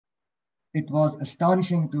It was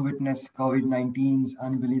astonishing to witness COVID-19's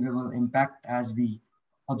unbelievable impact as we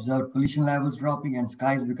observed pollution levels dropping and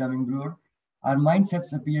skies becoming bluer. Our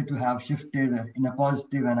mindsets appear to have shifted in a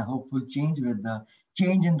positive and a hopeful change with the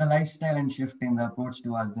change in the lifestyle and shift in the approach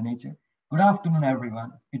towards the nature. Good afternoon,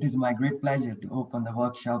 everyone. It is my great pleasure to open the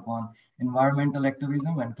workshop on environmental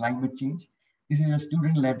activism and climate change. This is a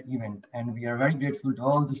student-led event, and we are very grateful to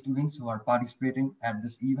all the students who are participating at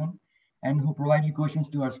this event and who provided questions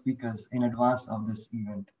to our speakers in advance of this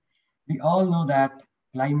event. We all know that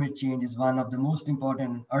climate change is one of the most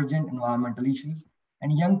important and urgent environmental issues,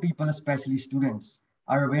 and young people, especially students,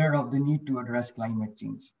 are aware of the need to address climate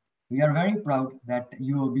change. We are very proud that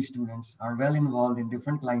UOB students are well involved in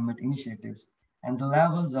different climate initiatives and the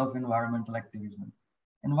levels of environmental activism.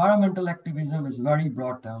 Environmental activism is a very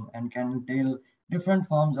broad term and can entail different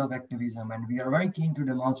forms of activism, and we are very keen to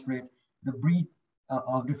demonstrate the breadth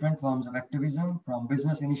of different forms of activism, from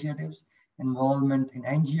business initiatives, involvement in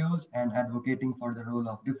NGOs, and advocating for the role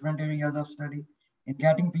of different areas of study in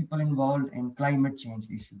getting people involved in climate change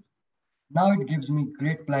issues. Now it gives me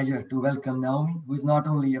great pleasure to welcome Naomi, who is not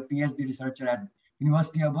only a PhD researcher at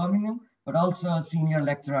University of Birmingham, but also a senior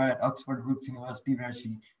lecturer at Oxford Brookes University, where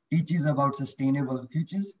she teaches about sustainable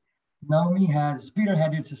futures. Naomi has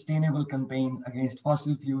spearheaded sustainable campaigns against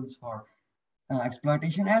fossil fuels for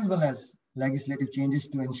exploitation, as well as legislative changes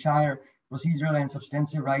to ensure procedural and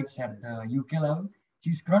substantive rights at the UK level.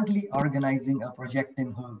 She's currently organizing a project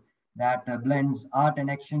in Hull that blends art and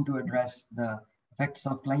action to address the effects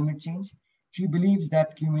of climate change. She believes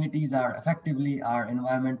that communities are effectively our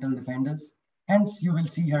environmental defenders. Hence, you will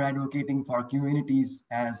see her advocating for communities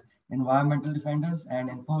as environmental defenders and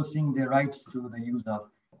enforcing their rights through the use of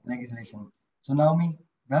legislation. So Naomi,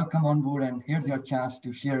 welcome on board, and here's your chance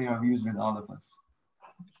to share your views with all of us.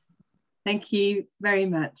 Thank you very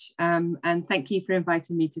much, and thank you for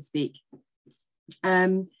inviting me to speak.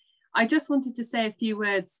 I just wanted to say a few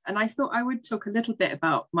words, and I thought I would talk a little bit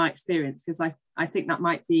about my experience, because I think that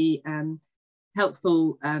might be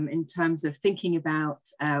helpful in terms of thinking about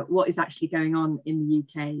what is actually going on in the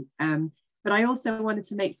UK. But I also wanted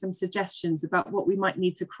to make some suggestions about what we might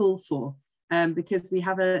need to call for, because we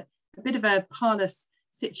have a bit of a parlous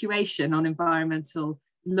situation on environmental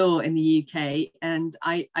law in the UK, and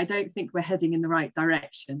I don't think we're heading in the right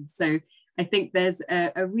direction. So I think there's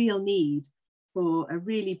a real need for a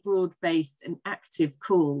really broad-based and active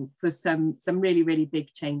call for some really, really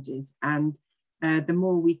big changes. And the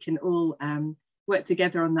more we can all work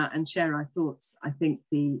together on that and share our thoughts, I think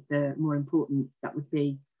the more important that would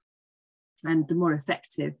be, and the more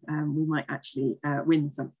effective we might actually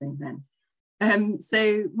win something then.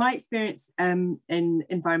 So my experience in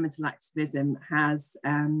environmental activism has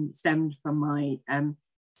stemmed from my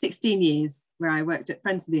 16 years where I worked at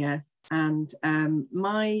Friends of the Earth, and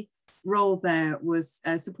my role there was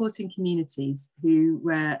supporting communities who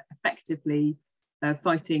were effectively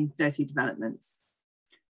fighting dirty developments.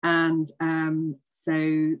 And so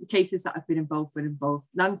the cases that I've been involved with involved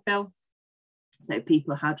landfill. So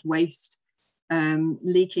people had waste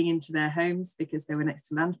leaking into their homes because they were next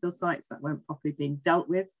to landfill sites that weren't properly being dealt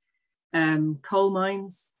with. Coal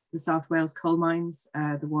mines, the South Wales coal mines,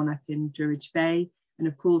 the one up in Druridge Bay. And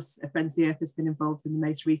of course, Friends of the Earth has been involved in the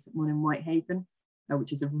most recent one in Whitehaven,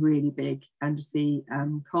 which is a really big undersea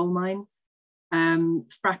coal mine.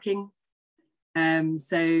 Fracking.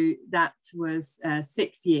 So that was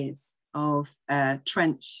 6 years of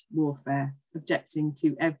trench warfare, objecting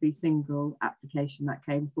to every single application that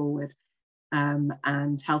came forward,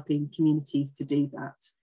 and helping communities to do that.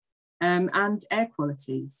 And air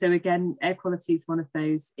quality. So again, air quality is one of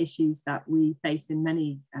those issues that we face in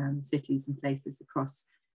many cities and places across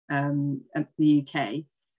the UK.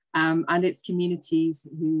 And it's communities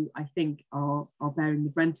who I think are bearing the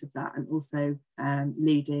brunt of that and also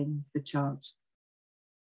leading the charge.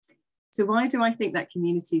 So why do I think that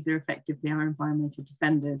communities are effectively our environmental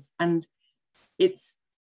defenders? And it's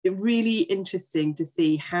really interesting to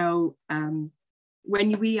see how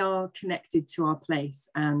when we are connected to our place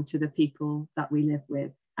and to the people that we live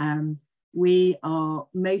with, we are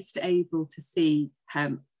most able to see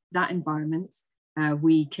that environment,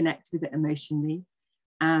 we connect with it emotionally,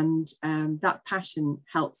 and that passion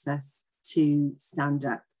helps us to stand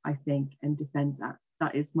up, I think, and defend that.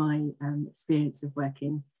 That is my experience of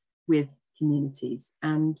working with communities.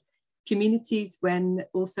 And communities, when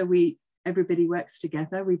also everybody works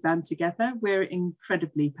together, we band together, we're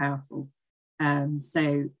incredibly powerful.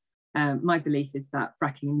 So my belief is that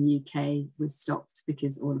fracking in the UK was stopped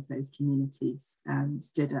because all of those communities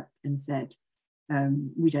stood up and said,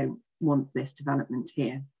 we don't want this development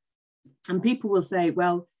here. And people will say,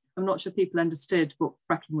 well, I'm not sure people understood what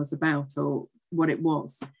fracking was about or what it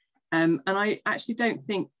was. And I actually don't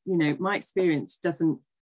think, you know, my experience doesn't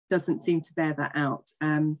seem to bear that out.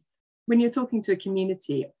 When you're talking to a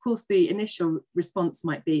community, of course, the initial response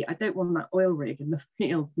might be, I don't want that oil rig in the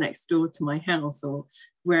field next door to my house or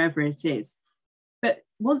wherever it is. But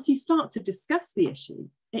once you start to discuss the issue,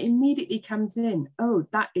 it immediately comes in, oh,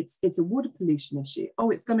 it's a water pollution issue. Oh,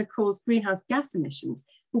 it's going to cause greenhouse gas emissions.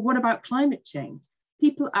 But what about climate change?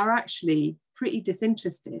 People are actually pretty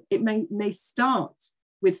disinterested. It may start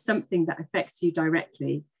with something that affects you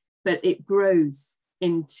directly, but it grows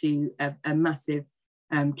into a massive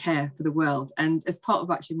care for the world. And as part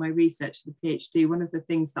of actually my research for the PhD, one of the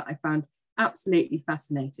things that I found absolutely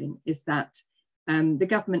fascinating is that the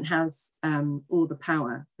government has all the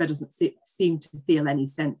power, but doesn't seem to feel any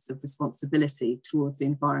sense of responsibility towards the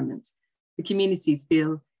environment. The communities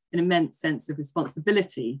feel an immense sense of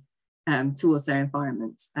responsibility towards their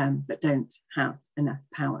environment, but don't have enough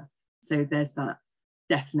power. So there's that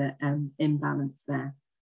definite imbalance there.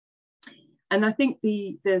 And I think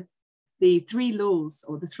the three laws,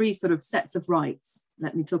 or the three sort of sets of rights,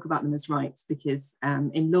 let me talk about them as rights, because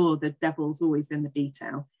in law, the devil's always in the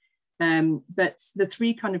detail. But the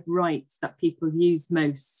three kind of rights that people use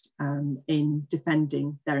most in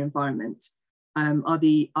defending their environment are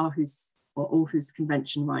the Aarhus or Aarhus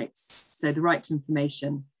Convention rights. So the right to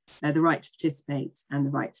information, the right to participate, and the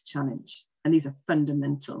right to challenge. And these are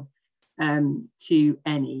fundamental to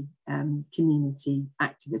any community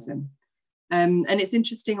activism. And it's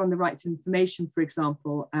interesting on the right to information, for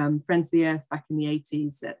example, Friends of the Earth back in the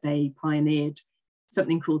 80s, that they pioneered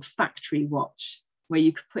something called Factory Watch, where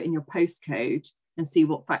you could put in your postcode and see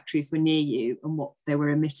what factories were near you and what they were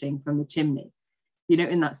emitting from the chimney. You know,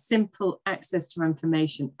 in that simple access to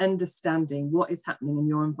information, understanding what is happening in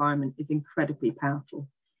your environment is incredibly powerful.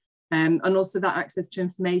 And also that access to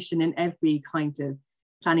information in every kind of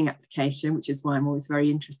planning application, which is why I'm always very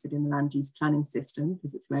interested in the land use planning system,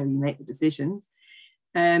 because it's where we make the decisions.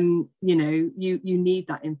 You know, you need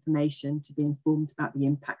that information to be informed about the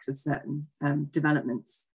impacts of certain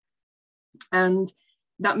developments. And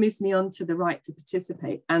that moves me on to the right to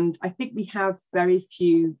participate. And I think we have very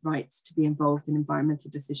few rights to be involved in environmental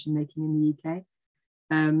decision making in the UK.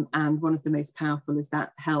 And one of the most powerful is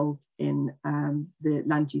that held in the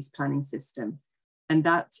land use planning system. And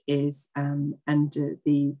that is under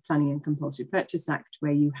the Planning and Compulsory Purchase Act,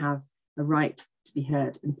 where you have a right to be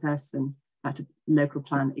heard in person at a local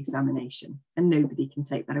plan examination. And nobody can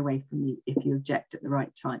take that away from you if you object at the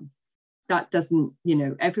right time. That doesn't, you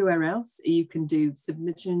know, everywhere else, you can do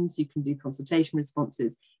submissions, you can do consultation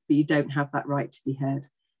responses, but you don't have that right to be heard.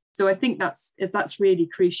 So I think that's really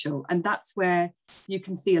crucial. And that's where you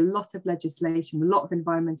can see a lot of legislation, a lot of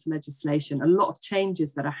environmental legislation, a lot of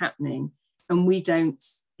changes that are happening, and we don't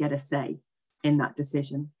get a say in that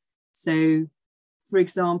decision. So, for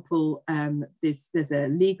example, there's a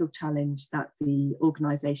legal challenge that the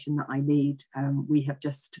organisation that I lead, we have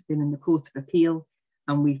just been in the Court of Appeal,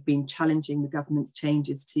 and we've been challenging the government's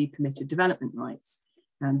changes to permitted development rights.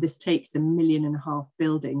 This takes 1.5 million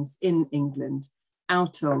buildings in England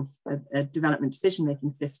out of a development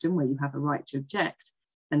decision-making system where you have a right to object,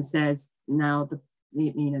 and says now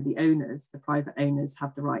the owners, the private owners,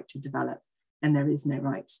 have the right to develop, and there is no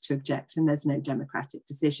right to object, and there's no democratic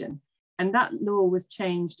decision. And that law was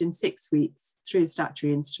changed in 6 weeks through a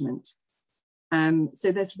statutory instrument.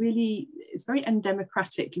 So it's very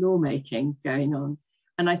undemocratic lawmaking going on.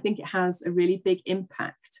 And I think it has a really big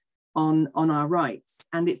impact on our rights.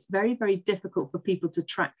 And it's very, very difficult for people to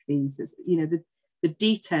track these. As, you know, the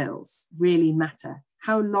details really matter.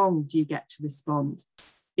 How long do you get to respond?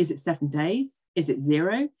 Is it 7 days? Is it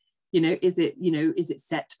 0? Is it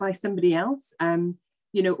set by somebody else?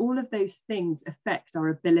 All of those things affect our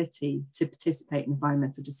ability to participate in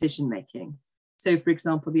environmental decision making. So, for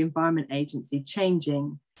example, the Environment Agency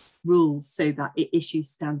changing rules so that it issues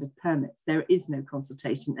standard permits. There is no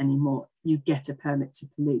consultation anymore. You get a permit to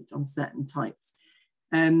pollute on certain types.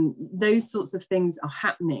 Those sorts of things are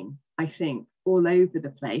happening, I think, all over the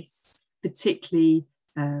place, particularly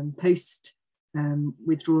post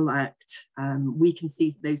Withdrawal Act. We can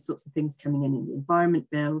see those sorts of things coming in the Environment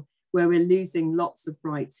Bill, where we're losing lots of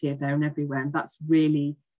rights here, there and everywhere. And that's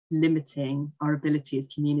really limiting our ability as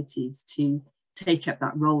communities to take up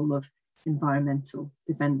that role of environmental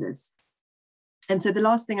defenders. And so the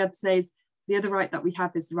last thing I'd say is the other right that we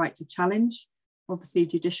have is the right to challenge, obviously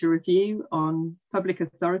judicial review on public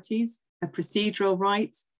authorities, a procedural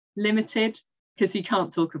right, limited, because you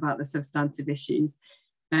can't talk about the substantive issues.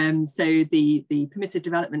 So the permitted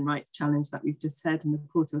development rights challenge that we've just heard in the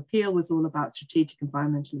Court of Appeal was all about strategic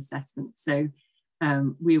environmental assessment. So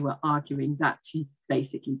we were arguing that she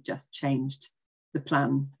basically just changed the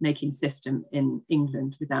plan making system in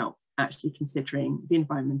England without actually considering the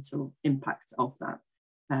environmental impacts of that.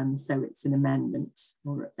 So it's an amendment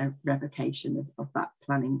or a revocation of that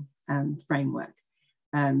planning framework.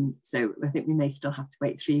 So I think we may still have to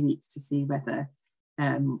wait 3 weeks to see whether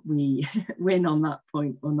we win on that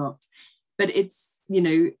point or not. But it's, you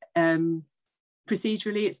know,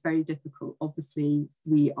 procedurally, it's very difficult. Obviously,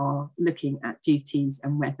 we are looking at duties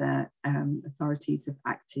and whether authorities have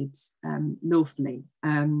acted lawfully.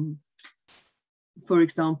 For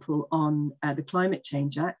example, on the Climate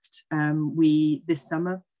Change Act, we, this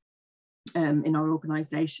summer, in our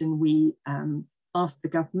organisation, we asked the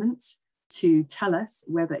government to tell us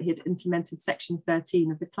whether it had implemented Section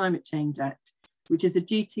 13 of the Climate Change Act, which is a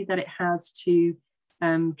duty that it has to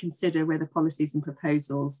consider whether policies and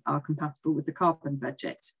proposals are compatible with the carbon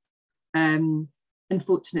budget.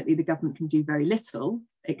 Unfortunately, the government can do very little.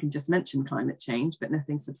 It can just mention climate change, but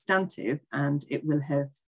nothing substantive, and it will have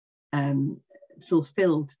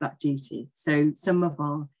fulfilled that duty. So some of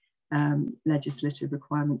our legislative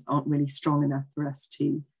requirements aren't really strong enough for us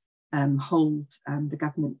to hold the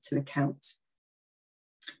government to account.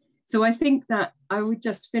 So I think that I would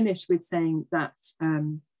just finish with saying that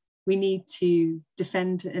we need to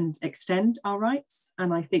defend and extend our rights.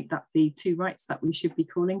 And I think that the two rights that we should be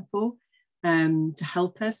calling for to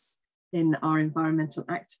help us in our environmental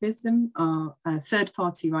activism are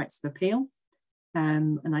third-party rights of appeal.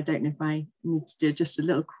 And I don't know if I need to do just a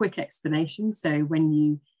little quick explanation. So when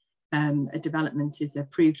you a development is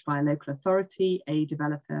approved by a local authority, a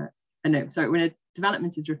developer, when a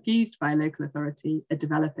development is refused by a local authority, a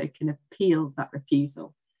developer can appeal that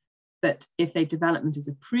refusal. But if a development is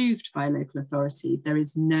approved by a local authority, there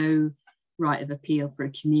is no right of appeal for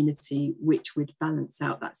a community, which would balance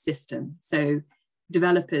out that system. So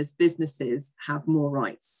developers, businesses have more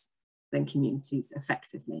rights than communities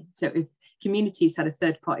effectively. So if communities had a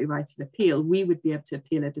third-party right of appeal, we would be able to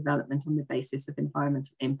appeal a development on the basis of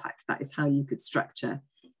environmental impact. That is how you could structure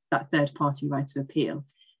that third-party right of appeal.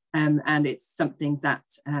 And it's something that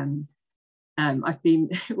I've been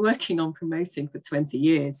working on promoting for 20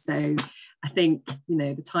 years. So I think, you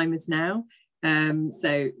know, the time is now.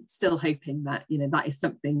 So still hoping that, you know, that is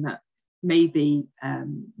something that maybe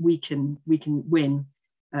we can win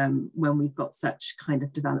when we've got such kind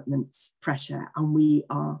of development pressure, and we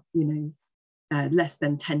are, you know, less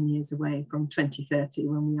than 10 years away from 2030,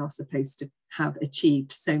 when we are supposed to have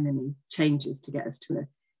achieved so many changes to get us to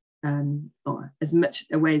or as much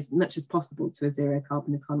as possible to a zero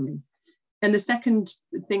carbon economy. And the second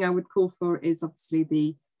thing I would call for is obviously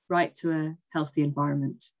the right to a healthy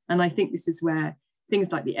environment. And I think this is where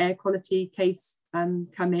things like the air quality case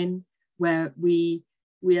come in, where we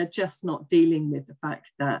are just not dealing with the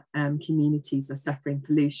fact that communities are suffering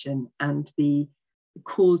pollution, and the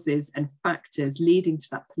causes and factors leading to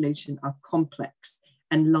that pollution are complex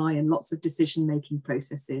and lie in lots of decision-making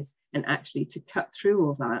processes. And actually, to cut through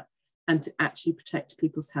all that and to actually protect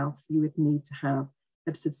people's health, you would need to have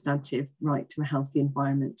a substantive right to a healthy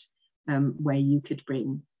environment, where you could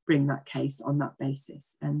bring that case on that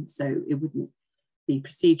basis. And so it wouldn't be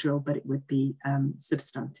procedural, but it would be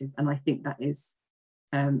substantive. And I think that is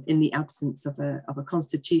in the absence of a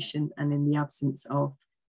constitution, and in the absence of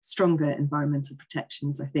stronger environmental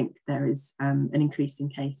protections, I think there is an increasing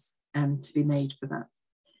case to be made for that.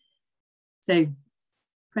 So,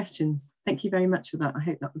 questions? Thank you very much for that. I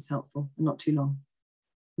hope that was helpful and not too long.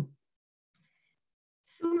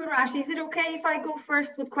 So Marash, is it okay if I go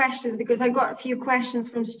first with questions? Because I got a few questions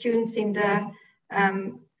from students in the,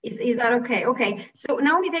 is that okay? Okay, so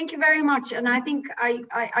Naomi, thank you very much. And I think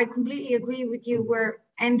I completely agree with you. We're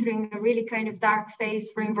entering a really kind of dark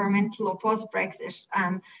phase for environmental or post-Brexit.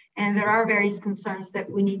 And there are various concerns that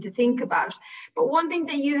we need to think about. But one thing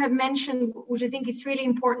that you have mentioned, which I think is really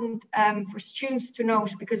important for students to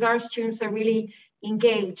note, because our students are really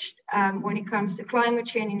engaged when it comes to climate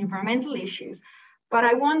change and environmental issues. But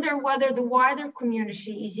I wonder whether the wider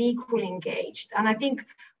community is equally engaged. And I think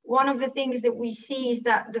one of the things that we see is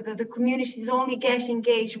that the communities only get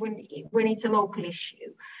engaged when it's a local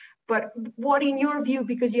issue. But what, in your view,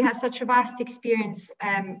 because you have such a vast experience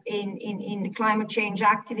in climate change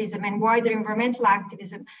activism and wider environmental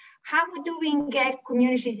activism, how do we get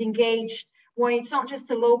communities engaged when it's not just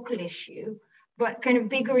a local issue, but kind of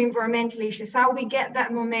bigger environmental issues? How we get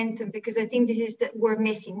that momentum? Because I think this is that we're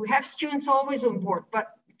missing. We have students always on board, but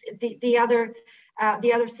the other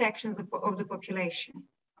sections of the population.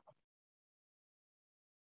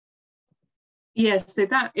 Yes, so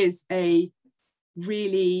that is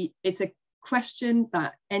it's a question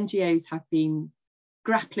that NGOs have been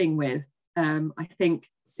grappling with I think,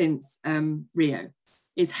 since Rio,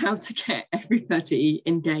 is how to get everybody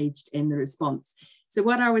engaged in the response. So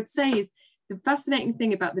what I would say is the fascinating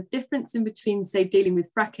thing about the difference in between, say, dealing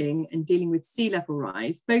with fracking and dealing with sea level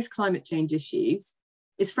rise, both climate change issues,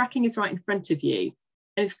 is fracking is right in front of you.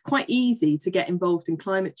 And it's quite easy to get involved in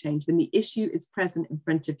climate change when the issue is present in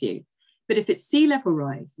front of you. But if it's sea level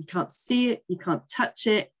rise, you can't see it, you can't touch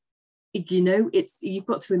it, you know, you've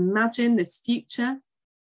got to imagine this future.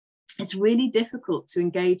 It's really difficult to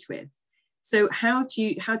engage with. So how do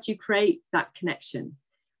you create that connection?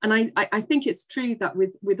 And I think it's true that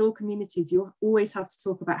with all communities, you always have to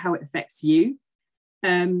talk about how it affects you.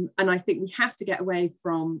 And I think we have to get away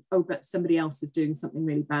from, oh, but somebody else is doing something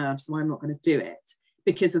really bad, so I'm not going to do it,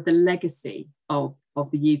 because of the legacy of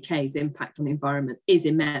the UK's impact on the environment is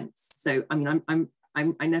immense. So, I mean,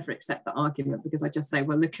 I never accept that argument, because I just say,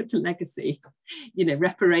 well, look at the legacy, you know,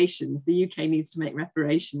 reparations. The UK needs to make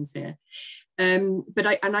reparations here. But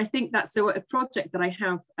I think that's, so a project that I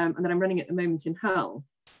have and that I'm running at the moment in Hull,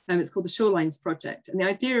 it's called the Shorelines Project. And the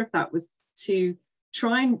idea of that was to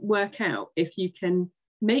try and work out if you can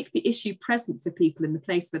make the issue present for people in the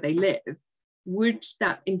place where they live, would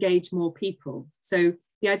that engage more people? So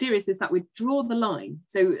the idea is that we'd draw the line.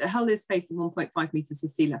 So Hull is facing 1.5 metres of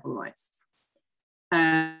sea level rise.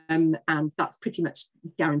 And that's pretty much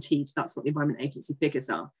guaranteed. That's what the Environment Agency figures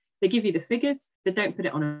are. They give you the figures, they don't put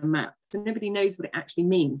it on a map. So nobody knows what it actually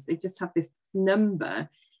means. They just have this number.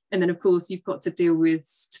 And then, of course, you've got to deal with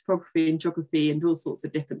topography and geography and all sorts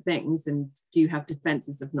of different things. And do you have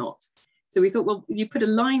defences of not? So we thought, well, you put a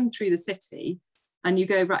line through the city and you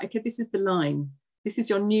go, right, okay, this is the line. This is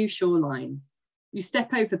your new shoreline. You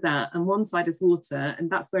step over that and one side is water, and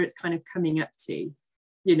that's where it's kind of coming up to.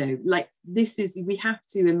 You know, like this is, we have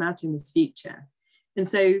to imagine this future. And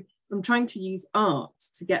so I'm trying to use art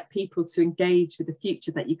to get people to engage with the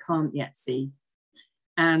future that you can't yet see.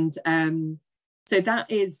 And so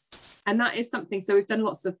that is something. So we've done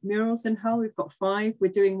lots of murals in Hull. We've got 5.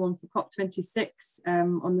 We're doing one for COP26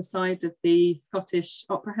 on the side of the Scottish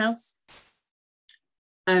Opera House.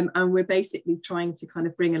 And we're basically trying to kind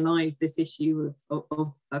of bring alive this issue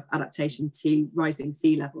of adaptation to rising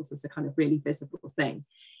sea levels as a kind of really visible thing.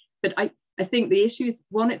 But I think the issue is,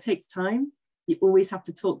 one, it takes time. You always have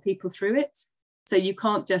to talk people through it. So you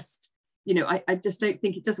can't just, you know, I just don't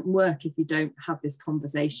think it doesn't work if you don't have this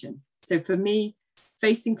conversation. So for me,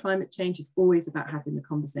 facing climate change is always about having the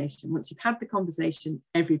conversation. Once you've had the conversation,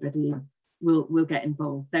 everybody will get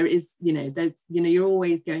involved. There is, you know, you're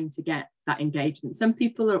always going to get that engagement. Some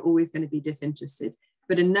people are always going to be disinterested,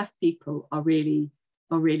 but enough people are really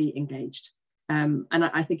engaged. And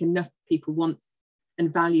I think enough people want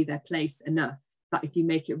and value their place enough that if you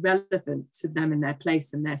make it relevant to them and their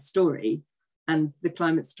place and their story, and the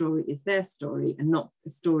climate story is their story and not the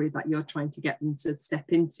story that you're trying to get them to step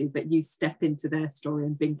into, but you step into their story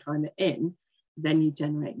and bring climate in, then you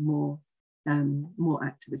generate more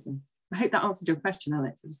activism. I hope that answered your question,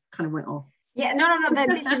 Alex. I just kind of went off. Yeah, no,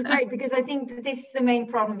 this is great, because I think that this is the main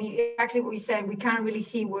problem. Exactly what you said. We can't really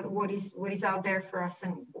see what is out there for us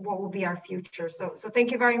and what will be our future. So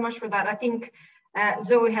thank you very much for that. I think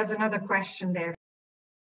Zoe has another question there.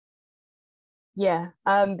 Yeah,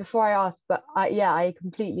 before I ask, but yeah, I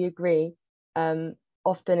completely agree.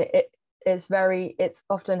 Often it's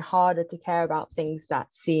often harder to care about things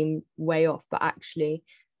that seem way off, but actually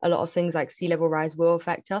a lot of things like sea level rise will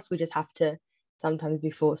affect us. We just have to sometimes be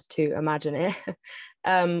forced to imagine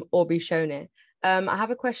it or be shown it. I have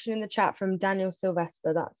a question in the chat from Daniel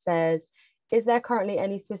Sylvester that says, is there currently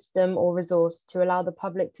any system or resource to allow the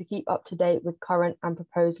public to keep up to date with current and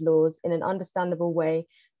proposed laws in an understandable way,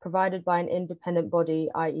 provided by an independent body,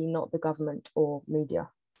 i.e. not the government or media?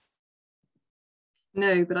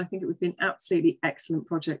 No, but I think it would be an absolutely excellent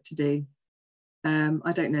project to do.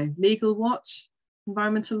 I don't know, Legal Watch,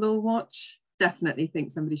 Environmental Law Watch, definitely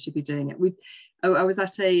think somebody should be doing it. I was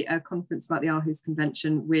at a conference about the Aarhus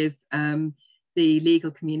Convention with the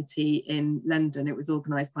legal community in London. It was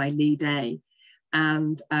organised by Lee Day,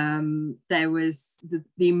 and there was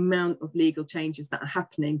the amount of legal changes that are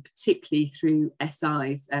happening, particularly through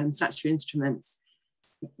SIs, statutory instruments.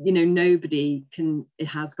 You know, nobody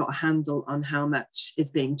has got a handle on how much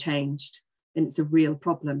is being changed, and it's a real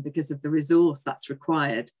problem because of the resource that's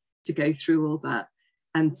required to go through all that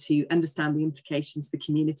and to understand the implications for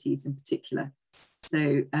communities in particular.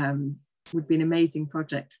 So would be an amazing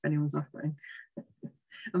project if anyone's offering.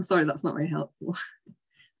 I'm sorry, that's not very helpful.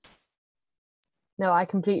 No, I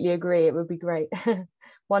completely agree. It would be great.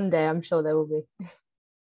 One day, I'm sure there will be.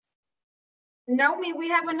 Naomi, we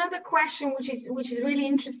have another question, which is really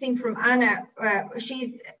interesting from Anna.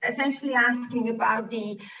 She's essentially asking about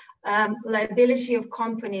the liability of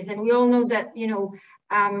companies, and we all know that, you know,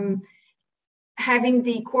 having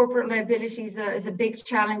the corporate liability is a big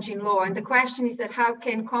challenge in law. And the question is that how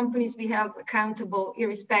can companies be held accountable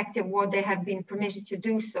irrespective of what they have been permitted to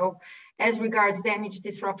do so as regards damage,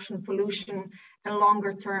 disruption, pollution, and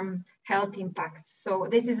longer term health impacts? So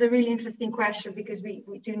this is a really interesting question because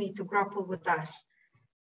we do need to grapple with that.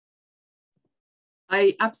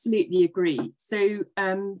 I absolutely agree. So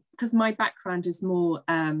because my background is more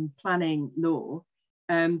planning law,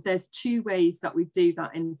 there's two ways that we do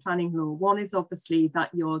that in planning law. One is obviously that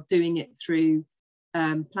you're doing it through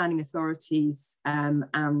planning authorities and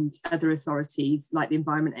other authorities like the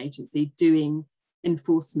Environment Agency doing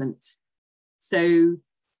enforcement. So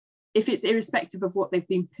if it's irrespective of what they've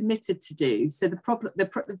been permitted to do, so the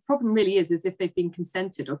problem really is if they've been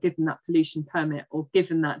consented or given that pollution permit or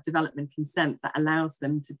given that development consent that allows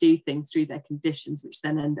them to do things through their conditions, which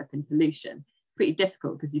then end up in pollution. Pretty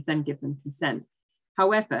difficult because you've then given them consent.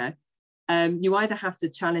 However, you either have to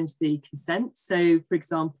challenge the consent. So, for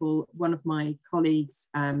example, one of my colleagues,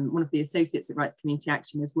 one of the associates at Rights Community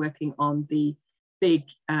Action, is working on the big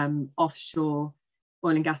offshore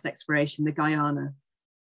oil and gas exploration, the Guyana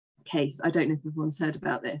case. I don't know if everyone's heard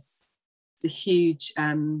about this. It's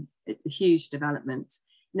a huge development.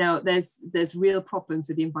 Now, there's real problems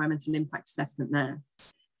with the environmental impact assessment there.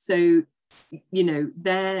 So, you know,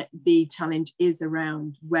 the challenge is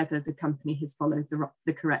around whether the company has followed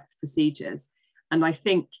the correct procedures. And I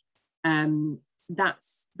think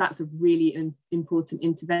that's a really important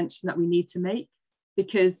intervention that we need to make,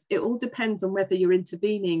 because it all depends on whether you're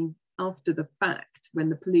intervening after the fact when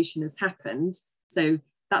the pollution has happened. So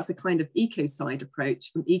that's a kind of ecocide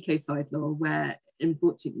approach from ecocide law, where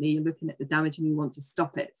unfortunately you're looking at the damage and you want to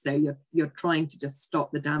stop it. So you're trying to just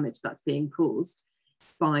stop the damage that's being caused,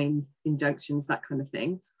 fines, injunctions, that kind of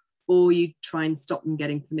thing, or you try and stop them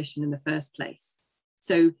getting permission in the first place.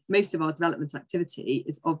 So most of our development activity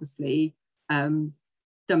is obviously done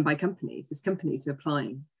by companies. It's companies who are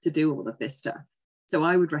applying to do all of this stuff. So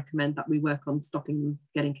I would recommend that we work on stopping them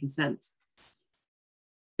getting consent,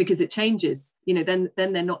 because it changes, you know, then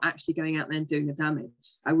they're not actually going out there and doing the damage.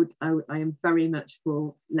 I am very much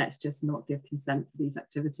for, let's just not give consent for these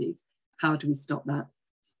activities. How do we stop that?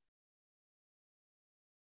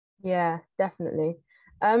 Yeah, definitely.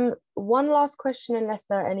 One last question, unless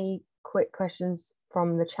there are any quick questions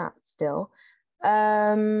from the chat still.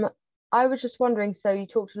 I was just wondering, so you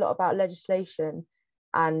talked a lot about legislation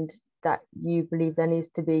and that you believe there needs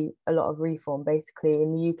to be a lot of reform basically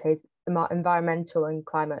in the UK's environmental and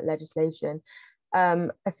climate legislation,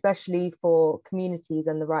 especially for communities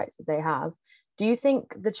and the rights that they have. Do you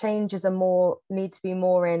think the changes need to be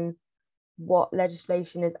more in what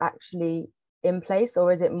legislation is actually in place,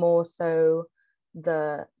 or is it more so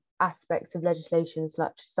the aspects of legislation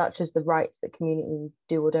such as the rights that communities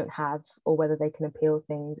do or don't have, or whether they can appeal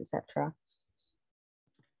things, etc.?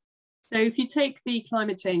 So if you take the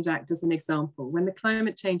Climate Change Act as an example, when the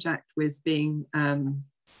Climate Change Act was being,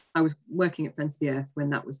 I was working at Friends of the Earth when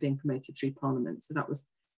that was being promoted through Parliament. So that was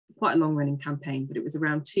quite a long running campaign, but it was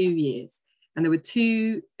around 2 years. And there were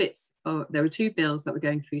two bills that were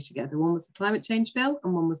going through together. One was the Climate Change Bill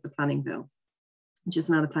and one was the Planning Bill, which is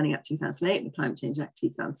now the Planning Act 2008 and the Climate Change Act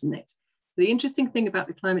 2008. The interesting thing about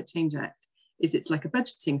the Climate Change Act is it's like a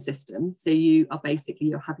budgeting system. So you're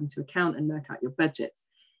having to account and work out your budgets,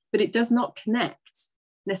 but it does not connect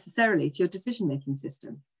necessarily to your decision-making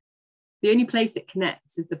system. The only place it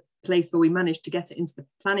connects is the place where we managed to get it into the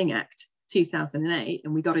Planning Act 2008,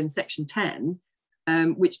 and we got in section 10,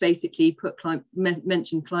 which basically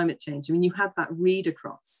mentioned climate change. I mean, you had that read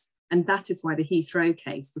across, and that is why the Heathrow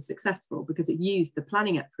case was successful, because it used the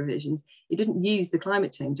Planning Act provisions. It didn't use the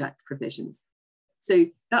Climate Change Act provisions. So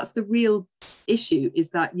that's the real issue,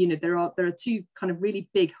 is that, you know, there are two kind of really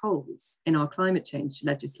big holes in our climate change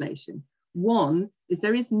legislation. One is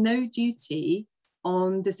there is no duty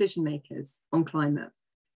on decision makers on climate.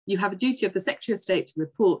 You have a duty of the Secretary of State to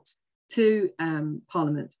report to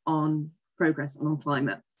Parliament on progress on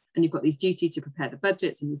climate. And you've got these duties to prepare the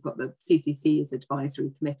budgets, and you've got the CCC as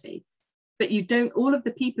advisory committee. But you don't, all of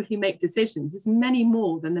the people who make decisions is many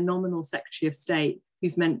more than the nominal Secretary of State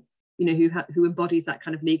who's meant, you know, who embodies that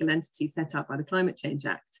kind of legal entity set out by the Climate Change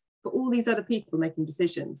Act. But all these other people making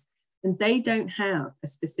decisions, and they don't have a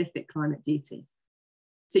specific climate duty.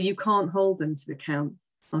 So you can't hold them to account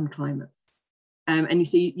on climate. And you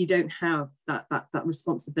see, you don't have that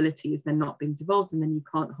responsibility is then not being devolved, and then you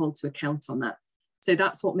can't hold to account on that. So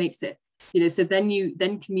that's what makes it, you know, so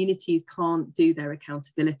then communities can't do their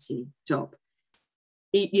accountability job.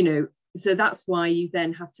 you know, so that's why you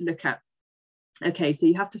then have to look at, okay, so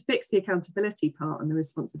you have to fix the accountability part and the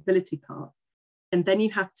responsibility part, and then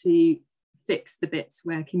you have to fix the bits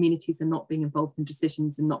where communities are not being involved in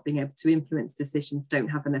decisions and not being able to influence decisions, don't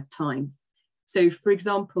have enough time. So for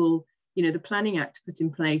example, you know, the Planning Act put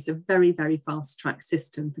in place a very, very fast track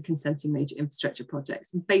system for consenting major infrastructure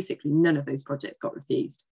projects. And basically none of those projects got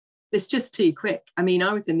refused. It's just too quick. I mean,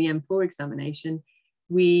 I was in the M4 examination.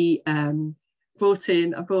 We I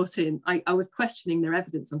was questioning their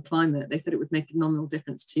evidence on climate. They said it would make a nominal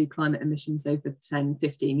difference to climate emissions over 10,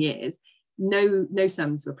 15 years. No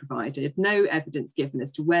sums were provided, no evidence given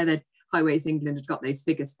as to where the Highways England had got those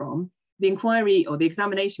figures from. The inquiry or the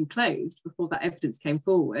examination closed before that evidence came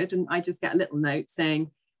forward, and I just get a little note saying,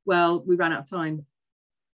 well, we ran out of time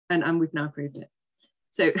and we've now approved it.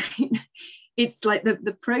 So it's like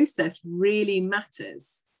the process really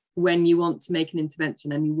matters when you want to make an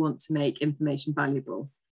intervention and you want to make information valuable.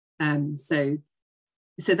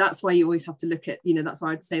 So that's why you always have to look at, you know, that's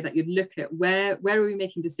why I'd say that you'd look at where are we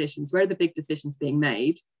making decisions, where are the big decisions being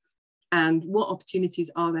made, and what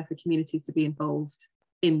opportunities are there for communities to be involved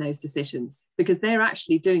in those decisions, because they're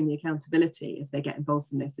actually doing the accountability as they get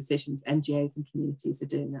involved in those decisions. NGOs and communities are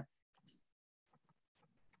doing that.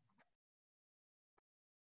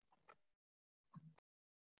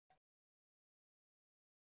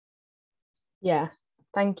 Yeah,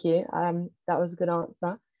 thank you. That was a good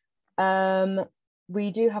answer.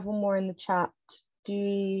 We do have one more in the chat. Do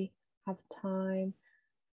you have time?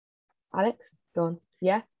 Alex, go on.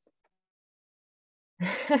 Yeah.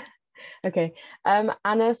 Okay.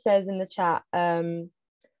 Anna says in the chat,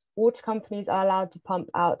 water companies are allowed to pump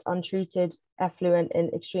out untreated effluent in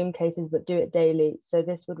extreme cases, but do it daily. So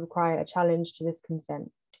this would require a challenge to this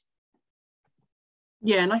consent.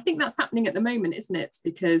 Yeah, and I think that's happening at the moment, isn't it?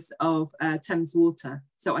 Because of Thames Water.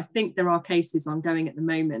 So I think there are cases ongoing at the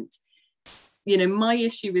moment. You know, my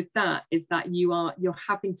issue with that is that you're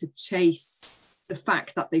having to chase the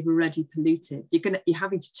fact that they've already polluted. You're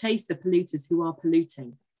having to chase the polluters who are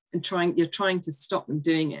polluting, and you're trying to stop them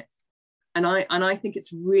doing it. And I think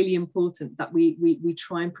it's really important that we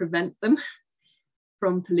try and prevent them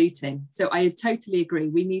from polluting. So I totally agree.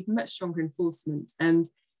 We need much stronger enforcement. And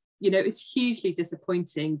you know, it's hugely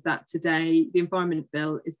disappointing that today the Environment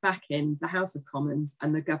Bill is back in the House of Commons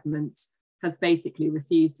and the government has basically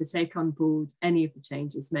refused to take on board any of the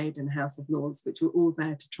changes made in the House of Lords, which were all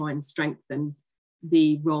there to try and strengthen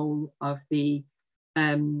the role of the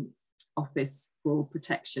Office for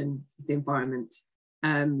Protection of the Environment.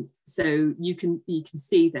 So you can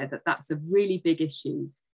see there that that's a really big issue.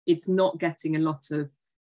 It's not getting a lot of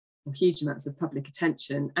huge amounts of public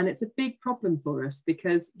attention, and it's a big problem for us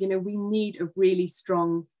because, you know, we need a really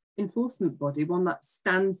strong enforcement body, one that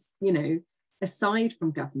stands, you know, aside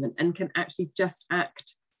from government and can actually just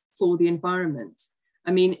act for the environment.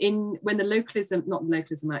 I mean, when the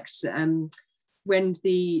when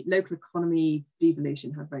the Local Economy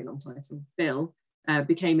Devolution, had a very long title, bill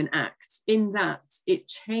became an act, in that it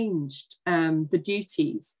changed the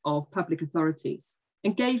duties of public authorities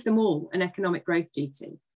and gave them all an economic growth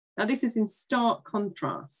duty. Now, this is in stark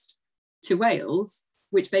contrast to Wales,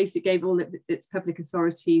 which basically gave all its public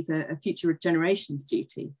authorities a future generations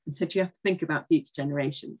duty and said you have to think about future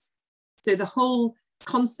generations. So the whole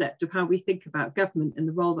concept of how we think about government and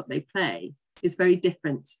the role that they play is very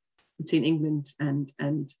different between England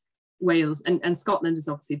and Wales. And Scotland is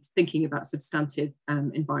obviously thinking about substantive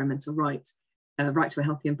environmental right to a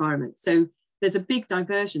healthy environment. So there's a big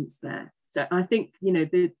divergence there. So I think, you know,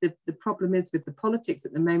 the problem is with the politics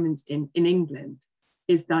at the moment in England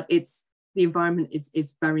is that the environment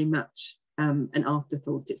is very much an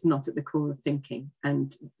afterthought. It's not at the core of thinking.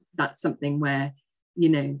 And that's something where, you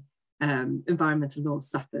know, environmental law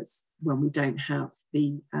suffers when we don't have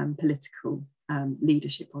the political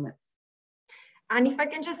leadership on it. And if I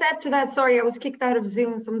can just add to that, sorry, I was kicked out of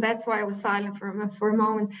Zoom, so that's why I was silent for a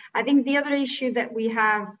moment. I think the other issue that we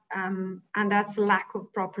have, and that's lack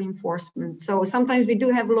of proper enforcement. So sometimes we do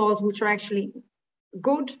have laws which are actually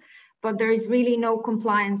good, but there is really no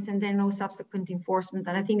compliance and then no subsequent enforcement.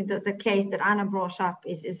 And I think that the case that Anna brought up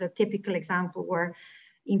is a typical example where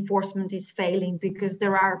enforcement is failing because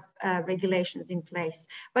there are regulations in place.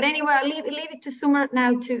 But anyway, I'll leave it to Summer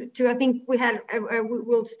now to I think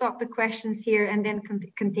we'll stop the questions here and then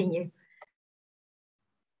continue.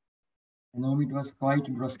 Naomi, it was quite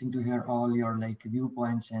interesting to hear all your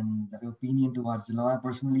viewpoints and the opinion towards the law. I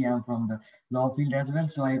personally am from the law field as well,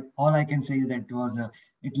 so all I can say is that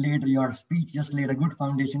your speech just laid a good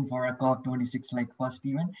foundation for a COP26 first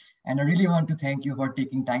event. And I really want to thank you for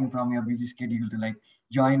taking time from your busy schedule to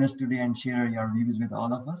join us today and share your views with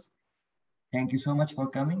all of us. thank you so much for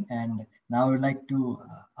coming. And now I would like to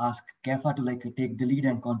ask Kefa to take the lead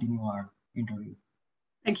and continue our interview.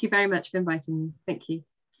 Thank you very much for inviting me. Thank you.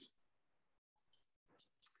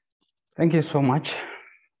 Thank you so much,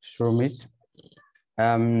 Shrumit.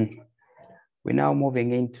 We're now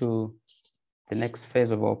moving into the next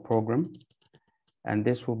phase of our program, and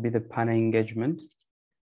this will be the panel engagement.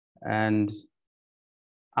 And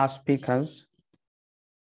our speakers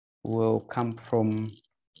will come from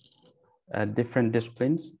different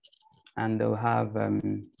disciplines, and they'll have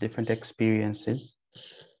different experiences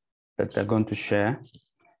that they're going to share,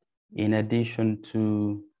 in addition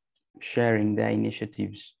to sharing their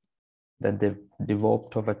initiatives that they've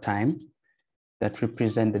developed over time that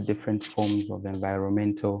represent the different forms of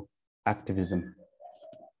environmental activism.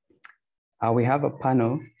 We have a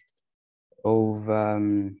panel of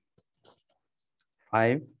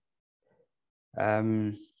 5.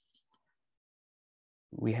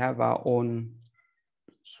 We have our own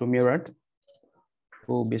Sumirat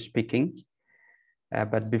who will be speaking.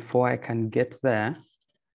 But before I can get there,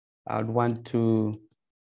 I would want to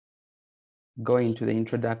go into the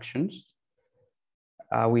introductions.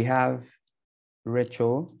 We have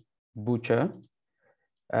Rachel Butcher.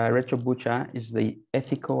 Rachel Butcher is the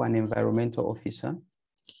Ethical and Environmental Officer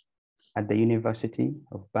at the University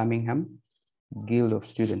of Birmingham Guild of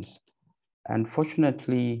Students.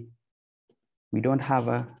 Unfortunately, we don't have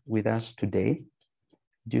her with us today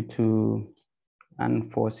due to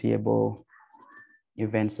unforeseeable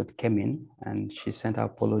events that came in, and she sent her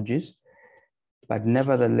apologies. But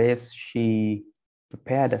nevertheless, she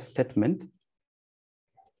prepared a statement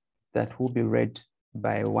that will be read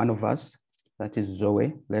by one of us, that is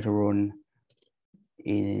Zoe, later on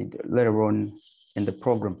in the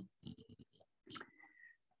program.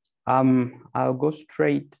 I'll go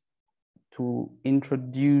straight to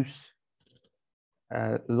introduce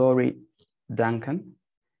Laurie Duncan,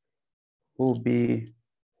 who will be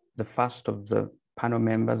the first of the panel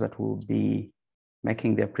members that will be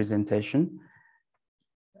making their presentation.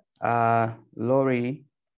 Laurie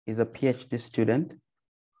is a PhD student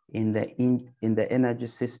in the Energy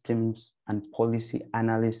Systems and Policy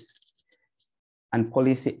Analysis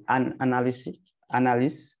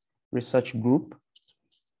Research Group,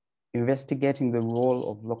 investigating the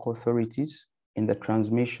role of local authorities in the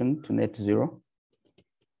transmission to net zero.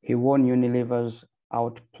 He won Unilever's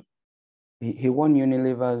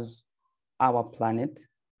Our Planet,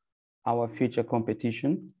 Our Future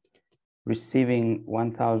competition, receiving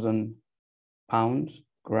 £1,000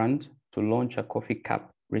 grant to launch a coffee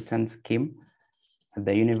cup return scheme at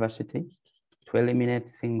the university to eliminate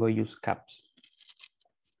single-use cups.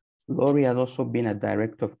 Laurie has also been a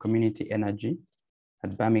director of community energy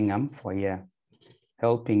at Birmingham for a year,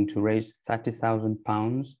 helping to raise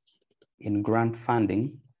 £30,000 in grant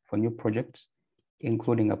funding for new projects,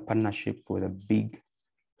 including a partnership with a big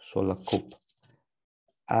solar coup.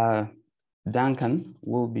 Duncan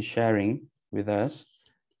will be sharing with us,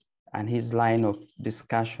 and his line of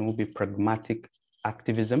discussion will be pragmatic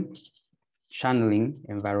activism, channeling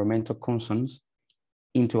environmental concerns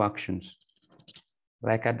into actions.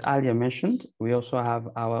 Like I'd earlier mentioned, we also have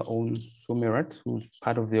our own Sumirat, who's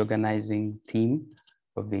part of the organizing team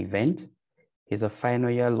of the event. He's a final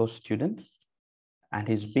year law student, and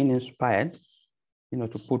he's been inspired,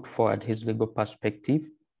 to put forward his legal perspective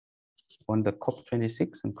on the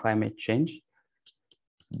COP26 and climate change,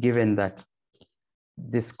 given that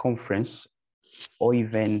this conference or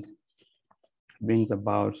event brings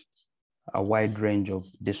about a wide range of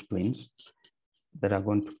disciplines that are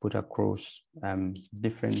going to put across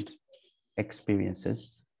different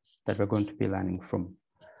experiences that we're going to be learning from.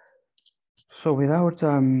 So without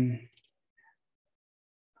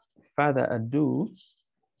further ado,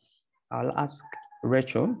 I'll ask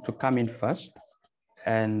Rachel to come in first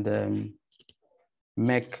and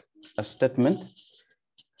make a statement,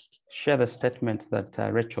 share the statement that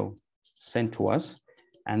Rachel sent to us,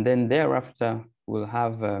 and then thereafter we'll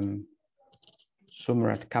have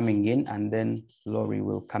Sumirat coming in, and then Laurie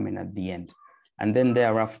will come in at the end. And then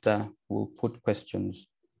thereafter, we'll put questions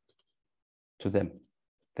to them.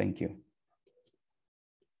 Thank you.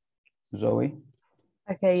 Zoe?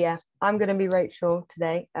 Okay, yeah, I'm going to be Rachel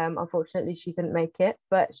today. Unfortunately, she couldn't make it,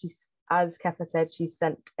 but she's, as Kefa said, she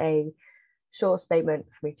sent a short statement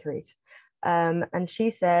for me to read. And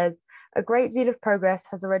she says, a great deal of progress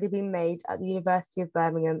has already been made at the University of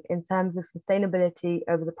Birmingham in terms of sustainability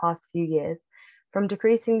over the past few years, from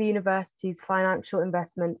decreasing the university's financial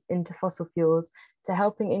investment into fossil fuels to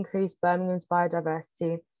helping increase Birmingham's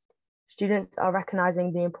biodiversity. Students are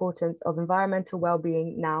recognising the importance of environmental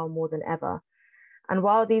well-being now more than ever. And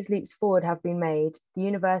while these leaps forward have been made, the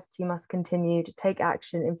university must continue to take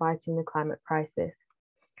action in fighting the climate crisis.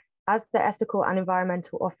 As the Ethical and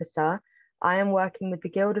Environmental Officer, I am working with the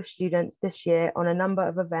Guild of Students this year on a number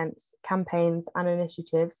of events, campaigns, and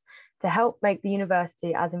initiatives to help make the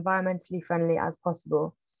university as environmentally friendly as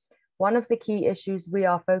possible. One of the key issues we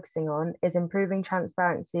are focusing on is improving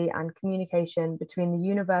transparency and communication between the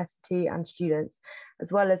university and students,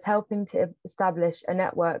 as well as helping to establish a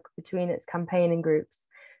network between its campaigning groups.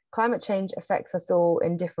 Climate change affects us all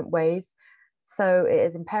in different ways, so it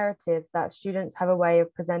is imperative that students have a way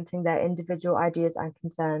of presenting their individual ideas and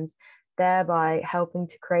concerns, thereby helping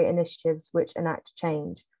to create initiatives which enact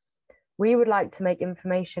change. We would like to make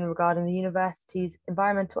information regarding the university's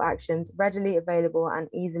environmental actions readily available and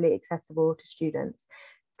easily accessible to students.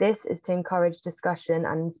 This is to encourage discussion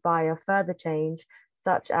and inspire further change,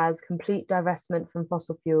 such as complete divestment from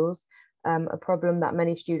fossil fuels, a problem that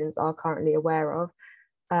many students are currently aware of.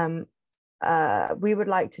 We would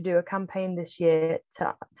like to do a campaign this year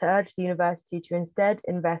to urge the university to instead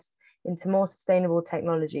invest into more sustainable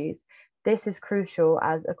technologies. This is crucial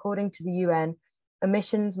as, according to the UN,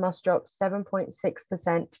 emissions must drop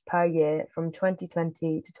 7.6% per year from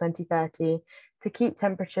 2020 to 2030 to keep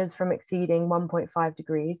temperatures from exceeding 1.5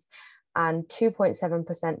 degrees and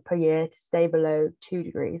 2.7% per year to stay below 2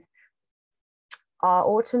 degrees. Our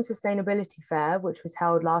Autumn Sustainability Fair, which was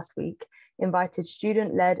held last week, invited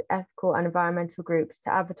student-led ethical and environmental groups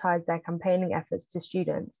to advertise their campaigning efforts to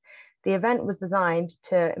students. The event was designed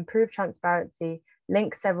to improve transparency,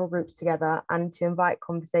 link several groups together, and to invite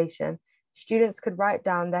conversation. Students could write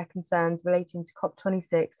down their concerns relating to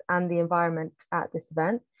COP26 and the environment at this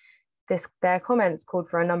event. Their comments called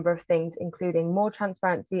for a number of things, including more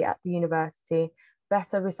transparency at the university,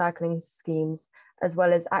 better recycling schemes, as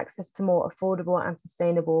well as access to more affordable and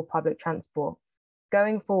sustainable public transport.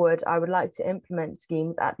 Going forward, I would like to implement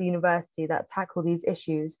schemes at the university that tackle these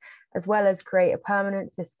issues, as well as create a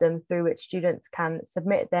permanent system through which students can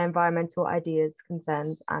submit their environmental ideas,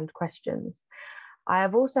 concerns, and questions. I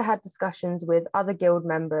have also had discussions with other guild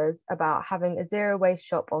members about having a zero waste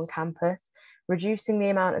shop on campus, reducing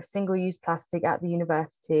the amount of single-use plastic at the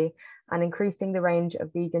university, and increasing the range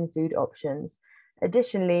of vegan food options.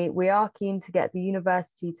 Additionally, we are keen to get the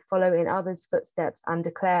university to follow in others' footsteps and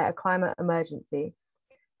declare a climate emergency.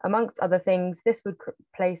 Amongst other things, this would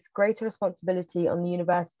place greater responsibility on the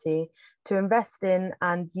university to invest in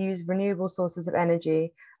and use renewable sources of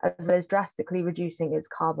energy, as well as drastically reducing its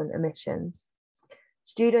carbon emissions.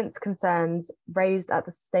 Students' concerns raised at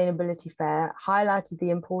the Sustainability Fair highlighted the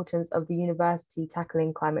importance of the university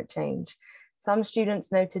tackling climate change. Some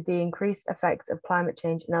students noted the increased effects of climate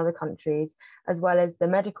change in other countries, as well as the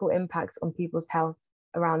medical impacts on people's health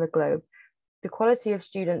around the globe. The quality of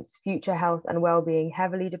students' future health and well-being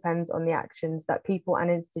heavily depends on the actions that people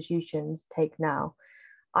and institutions take now.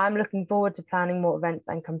 I'm looking forward to planning more events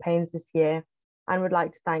and campaigns this year, and would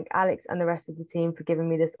like to thank Alex and the rest of the team for giving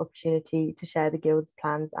me this opportunity to share the Guild's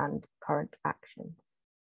plans and current actions.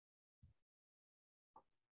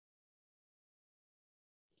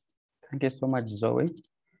 Thank you so much, Zoe.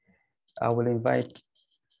 I will invite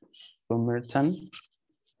Sumirtan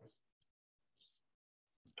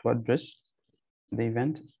to address the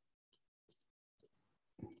event.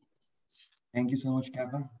 Thank you so much,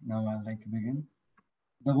 Kappa. Now I'd like to begin.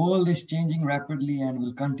 The world is changing rapidly and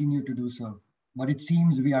will continue to do so. But it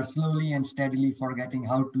seems we are slowly and steadily forgetting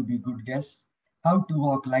how to be good guests, how to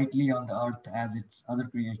walk lightly on the earth as its other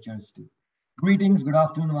creatures do. Greetings, good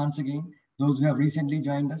afternoon once again. Those who have recently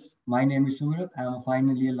joined us, my name is Sumirat. I am a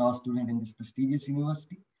final year law student in this prestigious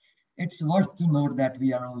university. It's worth to note that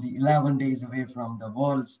we are only 11 days away from the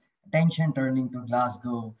world's attention turning to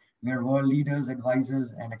Glasgow, where world leaders,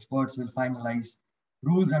 advisors, and experts will finalize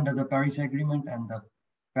rules under the Paris Agreement and the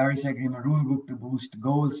Paris Agreement rulebook to boost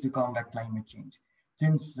goals to combat climate change.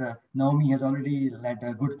 Since Naomi has already led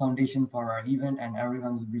a good foundation for our event and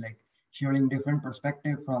everyone will be sharing different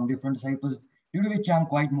perspectives from different disciples, due to which I'm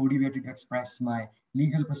quite motivated to express my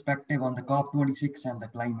legal perspective on the COP26 and the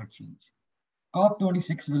climate change.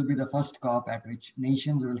 COP26 will be the first COP at which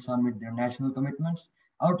nations will submit their national commitments,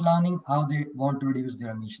 outlining how they want to reduce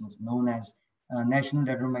their emissions, known as National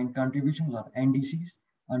Determined Contributions or NDCs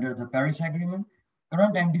under the Paris Agreement.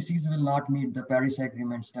 Current NDCs will not meet the Paris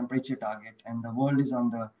Agreement's temperature target, and the world is on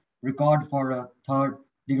the record for a 3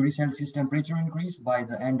 degree Celsius temperature increase by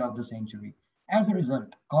the end of the century. As a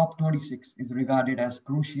result, COP26 is regarded as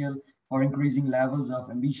crucial for increasing levels of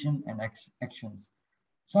ambition and actions.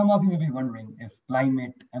 Some of you may be wondering, if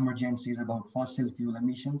climate emergency is about fossil fuel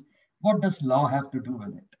emissions, what does law have to do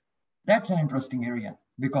with it? That's an interesting area,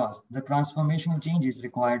 because the transformational changes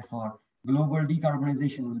required for Global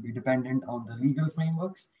decarbonization will be dependent on the legal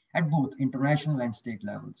frameworks at both international and state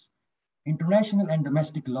levels. International and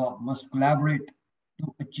domestic law must collaborate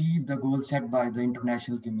to achieve the goals set by the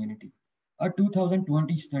international community. A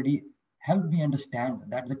 2020 study helped me understand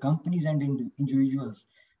that the companies and individuals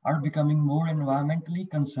are becoming more environmentally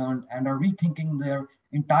concerned and are rethinking their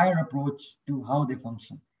entire approach to how they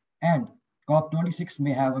function. And COP26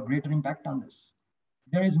 may have a greater impact on this.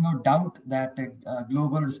 There is no doubt that a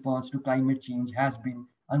global response to climate change has been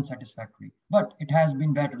unsatisfactory, but it has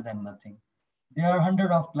been better than nothing. There are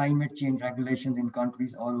hundreds of climate change regulations in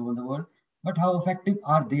countries all over the world, but how effective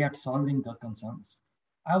are they at solving the concerns?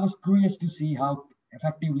 I was curious to see how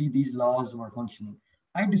effectively these laws were functioning.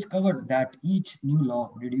 I discovered that each new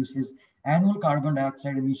law reduces annual carbon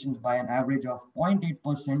dioxide emissions by an average of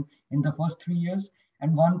 0.8% in the first 3 years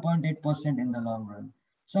and 1.8% in the long run.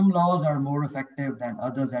 Some laws are more effective than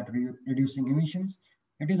others at reducing emissions.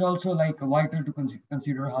 It is also vital to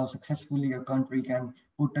consider how successfully a country can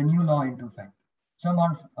put a new law into effect. Some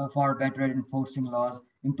are far better at enforcing laws,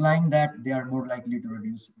 implying that they are more likely to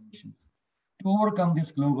reduce emissions. To overcome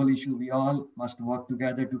this global issue, we all must work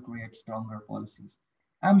together to create stronger policies.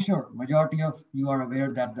 I'm sure majority of you are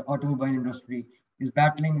aware that the automobile industry is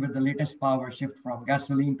battling with the latest power shift from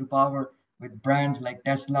gasoline to power, with brands like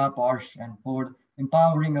Tesla, Porsche, and Ford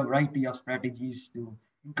empowering a variety of strategies to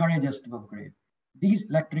encourage us to upgrade. These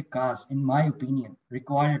electric cars, in my opinion,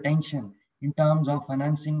 require attention in terms of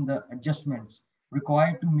financing the adjustments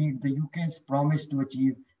required to meet the UK's promise to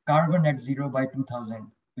achieve carbon net zero by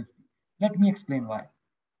 2050. Let me explain why.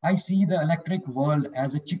 I see the electric world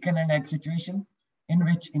as a chicken and egg situation in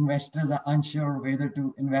which investors are unsure whether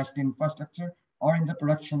to invest in infrastructure or in the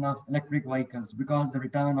production of electric vehicles because the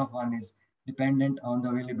return of one is dependent on the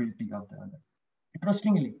availability of the other.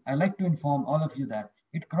 Interestingly, I like to inform all of you that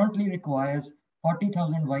it currently requires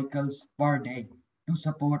 40,000 vehicles per day to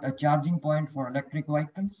support a charging point for electric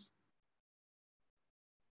vehicles.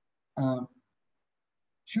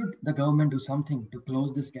 Should the government do something to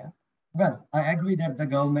close this gap? Well, I agree that the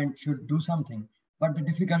government should do something, but the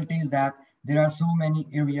difficulty is that there are so many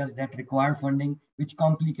areas that require funding, which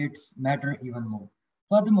complicates matter even more.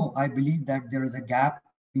 Furthermore, I believe that there is a gap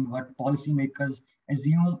between what policymakers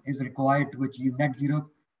assume is required to achieve net zero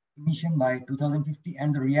emission by 2050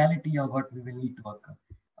 and the reality of what we will need to occur.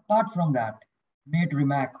 Apart from that, mate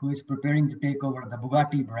Rimac, who is preparing to take over the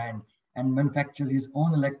Bugatti brand and manufacture his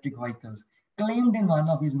own electric vehicles, claimed in one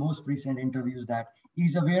of his most recent interviews that he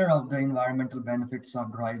is aware of the environmental benefits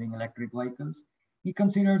of driving electric vehicles. He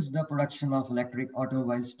considers the production of electric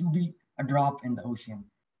automobiles to be a drop in the ocean.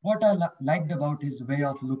 What I liked about his way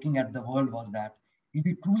of looking at the world was that if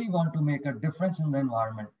we truly want to make a difference in the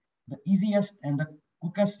environment, the easiest and the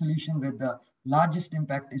quickest solution with the largest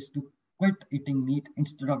impact is to quit eating meat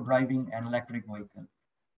instead of driving an electric vehicle.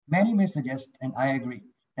 Many may suggest, and I agree,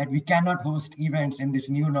 that we cannot host events in this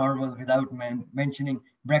new normal without mentioning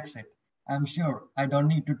Brexit. I'm sure I don't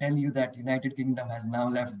need to tell you that United Kingdom has now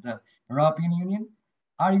left the European Union.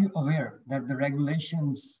 Are you aware that the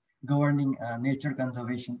regulations governing nature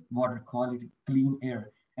conservation, water quality, clean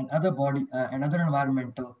air, and other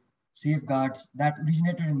environmental safeguards that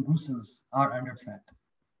originated in Brussels are under threat?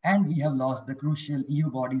 And we have lost the crucial EU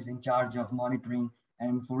bodies in charge of monitoring and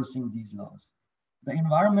enforcing these laws. The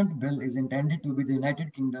Environment Bill is intended to be the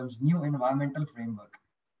United Kingdom's new environmental framework.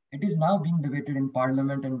 It is now being debated in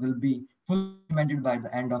Parliament and will be fully implemented by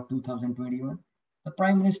the end of 2021. The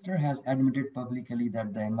Prime Minister has admitted publicly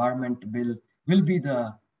that the Environment Bill will be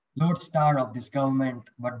the lodestar of this government,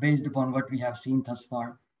 but based upon what we have seen thus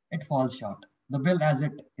far, it falls short. The bill as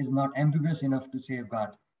it is not ambiguous enough to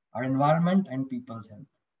safeguard our environment and people's health.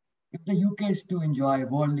 If the UK is to enjoy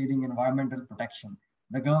world-leading environmental protection,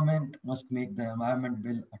 the government must make the Environment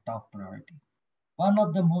Bill a top priority. One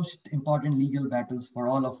of the most important legal battles for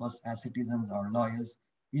all of us as citizens or lawyers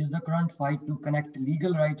is the current fight to connect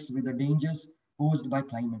legal rights with the dangers posed by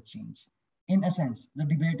climate change. In essence, the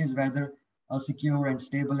debate is whether a secure and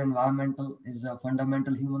stable environmental is a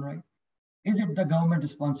fundamental human right. Is it the government's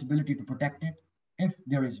responsibility to protect it, if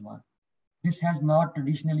there is one? This has not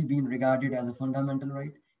traditionally been regarded as a fundamental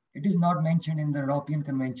right. It is not mentioned in the European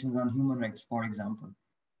Conventions on Human Rights, for example.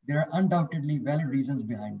 There are undoubtedly valid reasons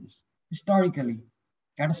behind this. Historically,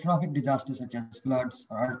 catastrophic disasters such as floods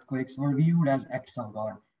or earthquakes were viewed as acts of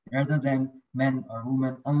God rather than men or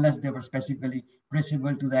women, unless they were specifically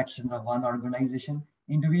traceable to the actions of one organization,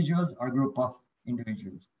 individuals, or group of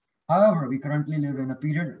individuals. However, we currently live in a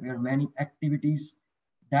period where many activities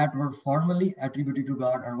that were formerly attributed to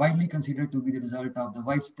God are widely considered to be the result of the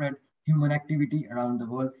widespread human activity around the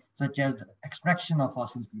world, such as the extraction of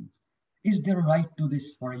fossil fuels. Is there a right to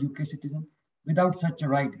this for a UK citizen? Without such a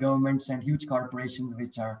right, governments and huge corporations,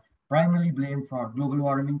 which are primarily blamed for global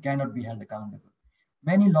warming, cannot be held accountable.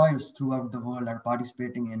 Many lawyers throughout the world are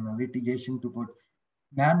participating in litigation to put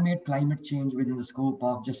man-made climate change within the scope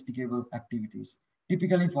of justifiable activities,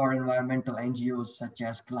 typically for environmental NGOs such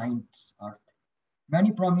as Clients Earth.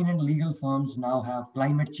 Many prominent legal firms now have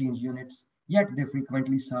climate change units, yet they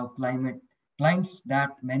frequently serve climate clients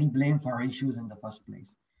that many blame for issues in the first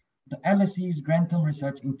place. The LSE's Grantham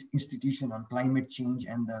Research Institution on Climate Change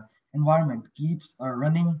and the Environment keeps a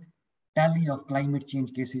running tally of climate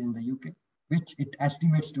change cases in the UK, which it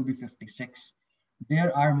estimates to be 56.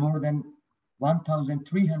 There are more than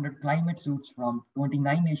 1,300 climate suits from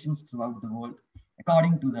 29 nations throughout the world,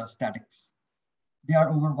 according to the statistics. There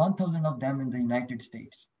are over 1,000 of them in the United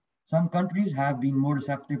States. Some countries have been more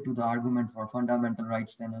receptive to the argument for fundamental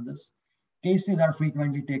rights than others. Cases are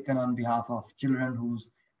frequently taken on behalf of children whose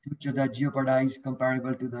futures are jeopardized,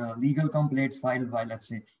 comparable to the legal complaints filed by, let's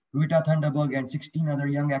say, Greta Thunberg and 16 other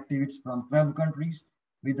young activists from 12 countries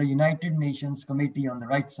with the United Nations Committee on the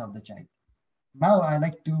Rights of the Child. Now I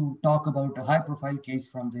like to talk about a high-profile case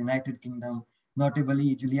from the United Kingdom,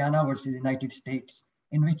 notably Juliana versus United States,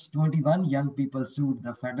 in which 21 young people sued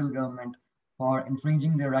the federal government for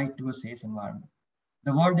infringing their right to a safe environment.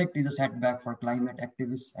 The verdict is a setback for climate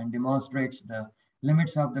activists and demonstrates the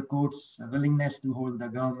limits of the court's willingness to hold the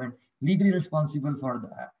government legally responsible for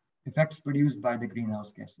the effects produced by the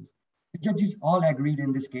greenhouse gases. The judges all agreed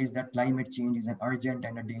in this case that climate change is an urgent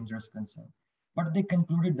and a dangerous concern. But they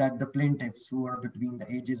concluded that the plaintiffs, who were between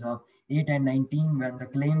the ages of 8 and 19 when the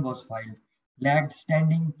claim was filed, lacked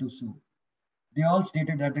standing to sue. They all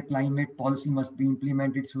stated that the climate policy must be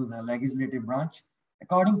implemented through the legislative branch.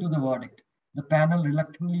 According to the verdict, the panel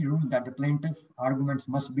reluctantly ruled that the plaintiff arguments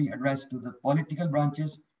must be addressed to the political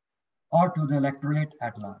branches or to the electorate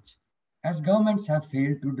at large. As governments have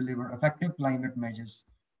failed to deliver effective climate measures,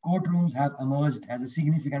 courtrooms have emerged as a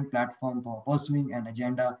significant platform for pursuing an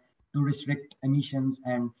agenda to restrict emissions,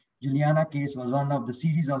 and Juliana case was one of the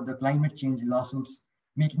series of the climate change lawsuits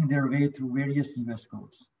making their way through various US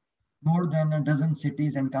courts. More than a dozen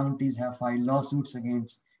cities and counties have filed lawsuits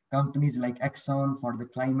against companies like Exxon for the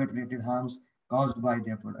climate-related harms caused by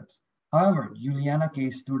their products. However, Juliana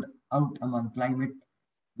case stood out among climate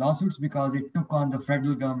lawsuits because it took on the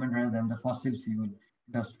federal government rather than the fossil fuel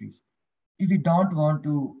industries. If we don't want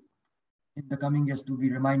to, in the coming years, to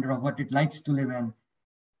be reminded of what it likes to live in an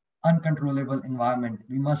uncontrollable environment,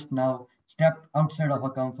 we must now step outside of our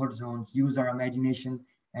comfort zones, use our imagination,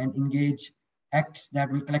 and engage acts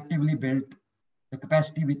that will collectively build the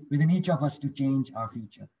capacity within each of us to change our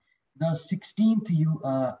future. The 16th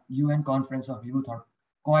UN Conference of Youth, or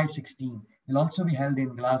COID 16, will also be held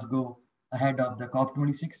in Glasgow ahead of the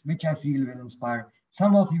COP26, which I feel will inspire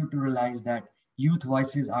some of you to realize that youth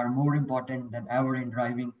voices are more important than ever in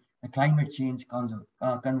driving the climate change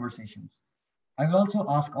conversations. I will also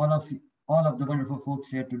ask all of the wonderful folks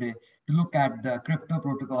here today to look at the crypto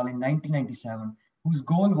protocol in 1997, whose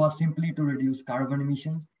goal was simply to reduce carbon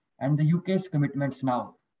emissions, and the UK's commitments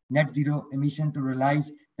now, net zero emission, to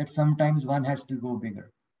realize that sometimes one has to go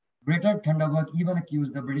bigger. Greta Thunberg even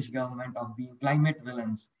accused the British government of being climate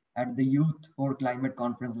villains at the Youth for Climate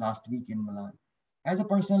conference last week in Milan. As a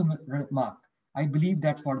personal remark, I believe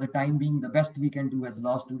that for the time being, the best we can do as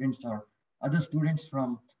law students or other students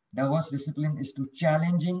from diverse discipline is to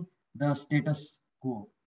challenging the status quo.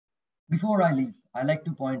 Before I leave, I like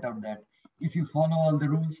to point out that if you follow all the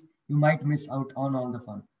rules, you might miss out on all the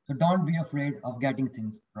fun. So don't be afraid of getting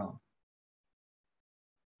things wrong.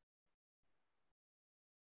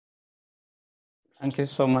 Thank you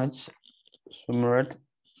so much, Sumirat,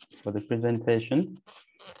 for the presentation.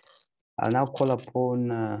 I'll now call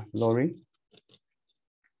upon Laurie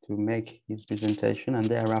to make his presentation, and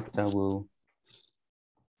thereafter we'll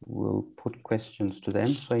put questions to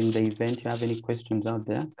them. So in the event you have any questions out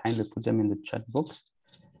there, kindly put them in the chat box,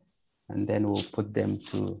 and then we'll put them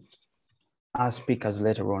to our speakers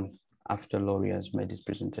later on after Laurie has made his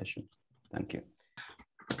presentation. Thank you.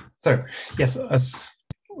 So yes, as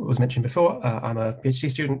was mentioned before, I'm a PhD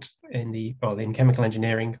student in chemical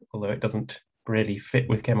engineering, although it doesn't really fit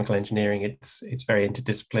with chemical engineering. It's very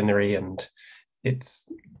interdisciplinary, and it's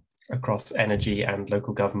across energy and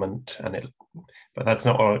local government, but that's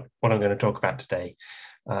not what I'm going to talk about today.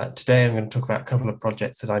 Today I'm going to talk about a couple of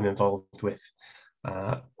projects that I'm involved with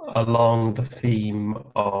along the theme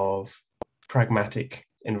of pragmatic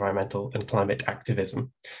environmental and climate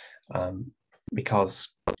activism,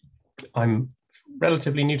 because I'm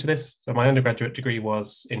relatively new to this. So my undergraduate degree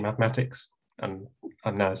was in mathematics, and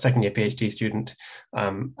I'm now a second year PhD student.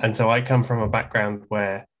 And so I come from a background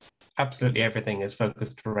where absolutely everything is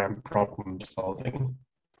focused around problem solving.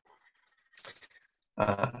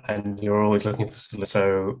 And you're always looking for solutions.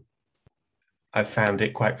 So I've found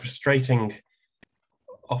it quite frustrating.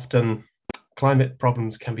 Often climate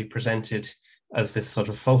problems can be presented as this sort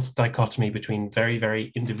of false dichotomy between very,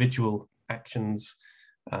 very individual actions,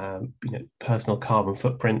 personal carbon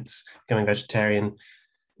footprints, going vegetarian,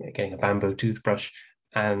 getting a bamboo toothbrush,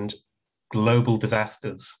 and global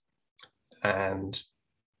disasters. And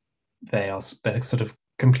they're sort of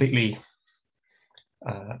completely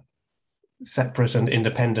separate and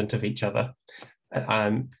independent of each other.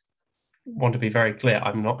 I want to be very clear,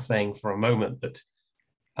 I'm not saying for a moment that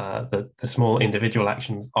the small individual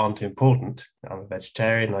actions aren't important. I'm a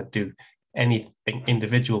vegetarian, I do anything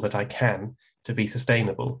individual that I can to be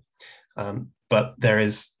sustainable. But there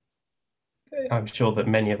is, I'm sure that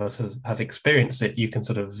many of us have experienced it, you can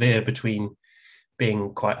sort of veer between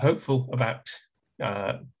being quite hopeful about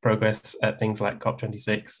progress at things like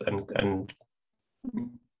COP26 and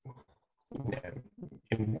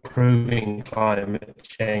improving climate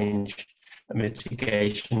change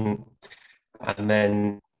mitigation, and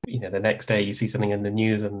then the next day you see something in the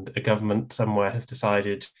news and a government somewhere has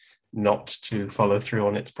decided not to follow through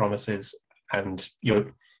on its promises, and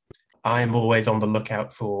I'm always on the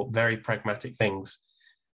lookout for very pragmatic things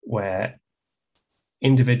where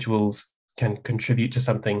individuals can contribute to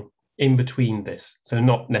something in between this. So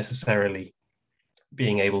not necessarily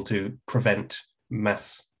being able to prevent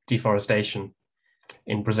mass deforestation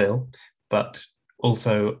in Brazil, but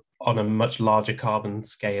also on a much larger carbon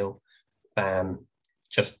scale than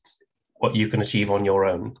just what you can achieve on your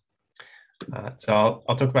own. So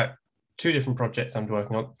I'll talk about two different projects I'm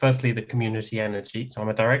working on. Firstly, the community energy. So I'm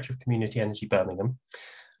a director of Community Energy Birmingham.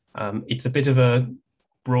 It's a bit of a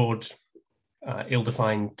broad,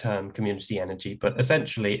 ill-defined term, community energy, but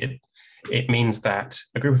essentially it means that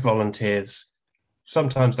a group of volunteers,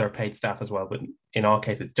 sometimes there are paid staff as well, but in our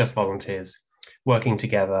case, it's just volunteers working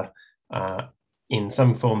together in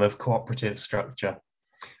some form of cooperative structure.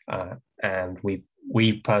 And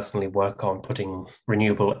we personally work on putting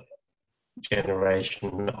renewable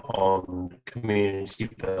generation on community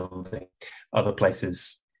building. Other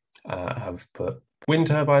places have put wind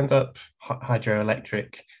turbines up,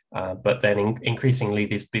 hydroelectric, but then increasingly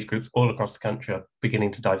these groups all across the country are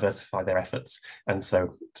beginning to diversify their efforts. And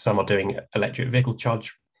so some are doing electric vehicle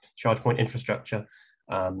charge point infrastructure,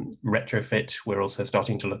 retrofit. We're also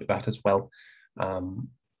starting to look at that as well.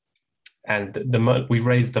 And we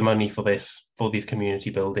raised the money for these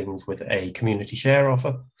community buildings with a community share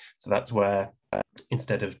offer. So that's where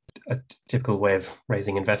instead of a typical way of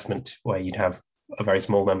raising investment where you'd have a very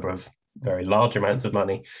small number of very large amounts of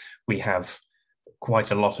money, we have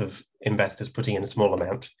quite a lot of investors putting in a small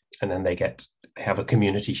amount, and then they have a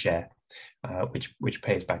community share, which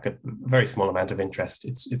pays back a very small amount of interest.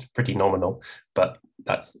 It's pretty nominal, but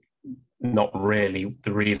that's not really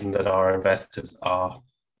the reason that our investors are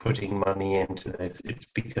putting money into this. It's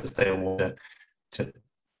because they want to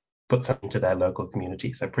put something to their local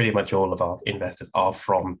community. So pretty much all of our investors are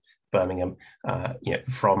from Birmingham,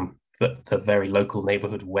 from the very local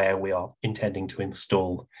neighborhood where we are intending to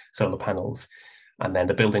install solar panels. And then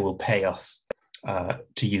the building will pay us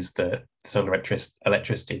to use the solar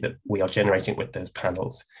electricity that we are generating with those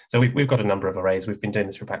panels. So we've got a number of arrays. We've been doing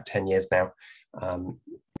this for about 10 years now.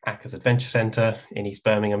 Ackers Adventure Centre in East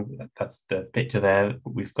Birmingham, that's the picture there.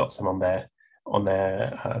 We've got some on their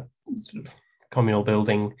sort of communal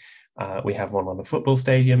building. We have one on the football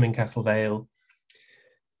stadium in Castle Vale.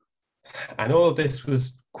 And all of this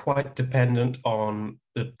was quite dependent on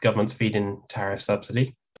the government's feed-in tariff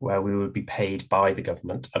subsidy, where we would be paid by the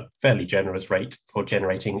government a fairly generous rate for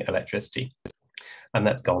generating electricity. And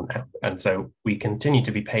that's gone now. And so we continue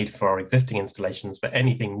to be paid for our existing installations, but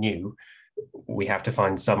anything new, we have to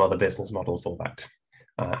find some other business model for that.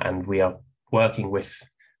 And we are working with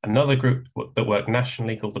another group that work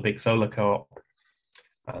nationally called the Big Solar Co-op.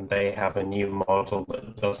 And they have a new model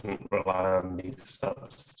that doesn't rely on these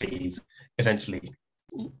subsidies. Essentially,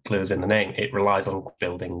 clues in the name, it relies on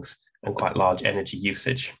buildings and quite large energy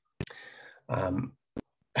usage. And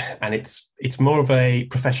it's more of a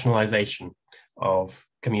professionalization of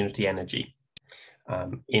community energy,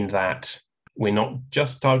 in that we're not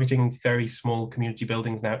just targeting very small community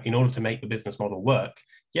buildings now. In order to make the business model work,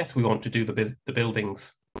 yes, we want to do the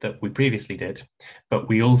buildings that we previously did, but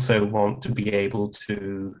we also want to be able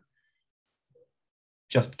to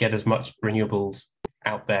just get as much renewables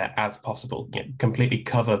out there as possible, completely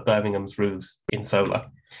cover Birmingham's roofs in solar.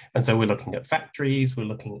 And so we're looking at factories, we're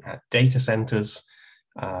looking at data centers,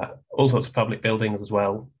 all sorts of public buildings as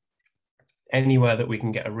well. Anywhere that we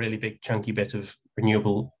can get a really big chunky bit of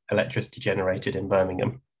renewable electricity generated in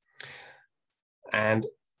Birmingham. And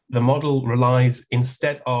the model relies,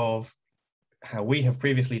 instead of how we have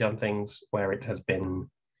previously done things, where it has been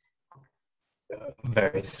a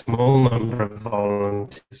very small number of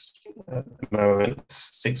volunteers, at the moment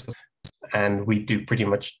 6, and we do pretty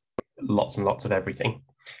much lots and lots of everything.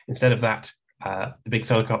 Instead of that, the big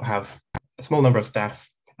solar co-op have a small number of staff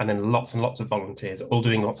and then lots and lots of volunteers all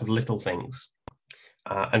doing lots of little things.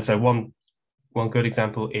 And so one good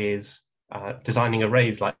example is designing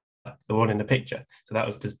arrays like the one in the picture. So that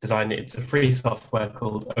was designed, it's a free software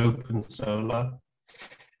called Open Solar.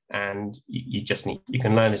 And you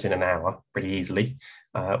can learn it in an hour pretty easily.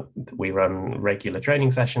 We run regular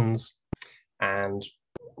training sessions. And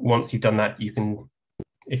once you've done that, you can,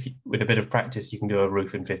 with a bit of practice, you can do a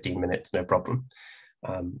roof in 15 minutes, no problem.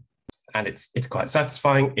 And it's quite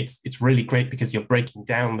satisfying. It's really great because you're breaking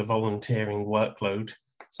down the volunteering workload.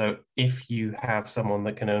 So if you have someone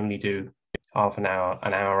that can only do half an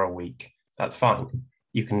hour a week, that's fine.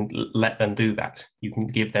 You can let them do that. You can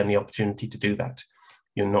give them the opportunity to do that.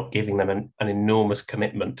 You're not giving them an enormous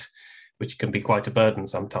commitment, which can be quite a burden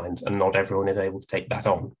sometimes, and not everyone is able to take that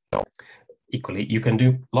on. Equally, you can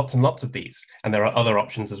do lots and lots of these, and there are other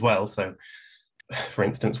options as well. So, for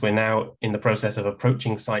instance, we're now in the process of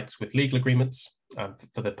approaching sites with legal agreements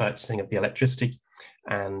for the purchasing of the electricity,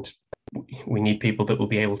 and we need people that will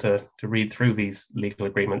be able to read through these legal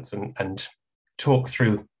agreements and talk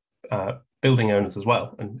through building owners as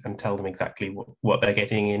well, and tell them exactly what they're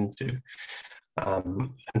getting into.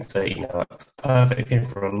 And so, that's the perfect thing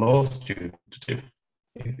for a law student to do.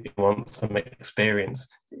 If you want some experience,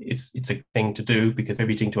 it's a thing to do because they're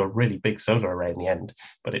contributing to a really big solar array in the end,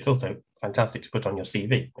 but it's also fantastic to put on your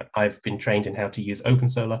CV. I've been trained in how to use Open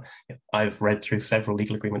Solar. I've read through several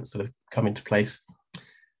legal agreements that have come into place.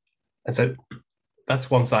 And so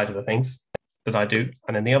that's one side of the things that I do.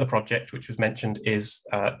 And then the other project, which was mentioned, is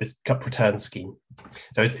this cup return scheme.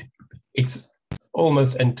 So it's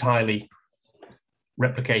almost entirely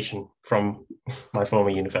replication from my former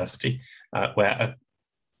university, where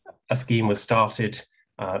a scheme was started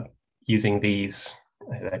using these,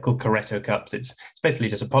 they're called Coretto cups. It's basically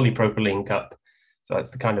just a polypropylene cup. So that's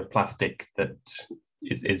the kind of plastic that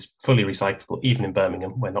is fully recyclable, even in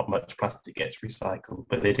Birmingham, where not much plastic gets recycled,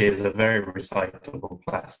 but it is a very recyclable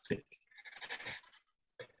plastic.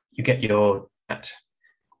 You get your net,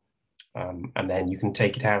 and then you can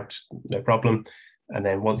take it out, no problem. And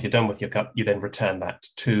then once you're done with your cup, you then return that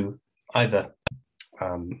to either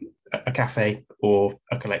a cafe or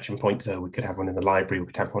a collection point. So we could have one in the library, we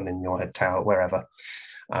could have one in your head tower, wherever.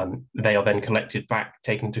 They are then collected back,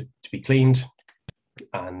 taken to be cleaned,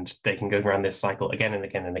 and they can go around this cycle again and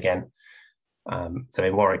again and again. So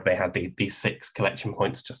in Warwick, they had these 6 collection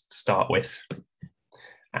points just to start with.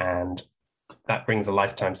 And that brings a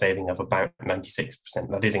lifetime saving of about 96%.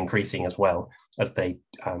 That is increasing as well as they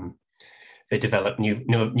develop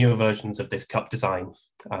newer versions of this cup design,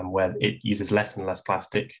 where it uses less and less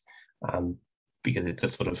plastic, because it's a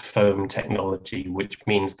sort of foam technology, which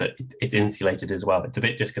means that it's insulated as well. It's a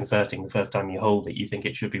bit disconcerting the first time you hold it. You think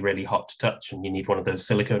it should be really hot to touch, and you need one of those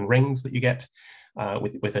silicone rings that you get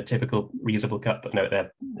with a typical reusable cup. But no,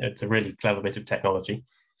 it's a really clever bit of technology.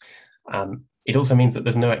 It also means that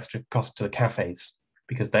there's no extra cost to the cafes,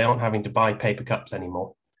 because they aren't having to buy paper cups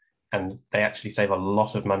anymore, and they actually save a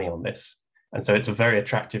lot of money on this. And so it's a very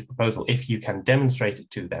attractive proposal. If you can demonstrate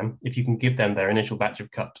it to them, if you can give them their initial batch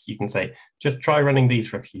of cups, you can say, just try running these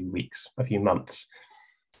for a few weeks, a few months.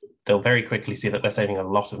 They'll very quickly see that they're saving a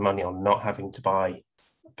lot of money on not having to buy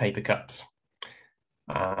paper cups.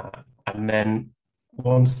 And then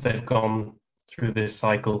once they've gone through this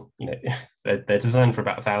cycle, they're designed for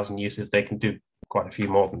about 1,000 uses. They can do quite a few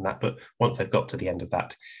more than that, but once they've got to the end of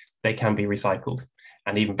that, they can be recycled.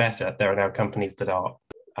 And even better, there are now companies that are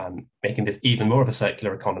making this even more of a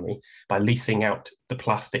circular economy by leasing out the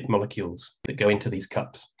plastic molecules that go into these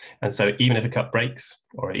cups. And so even if a cup breaks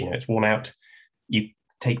or it's worn out, you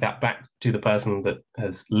take that back to the person that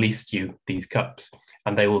has leased you these cups,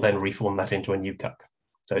 and they will then reform that into a new cup.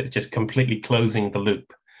 So it's just completely closing the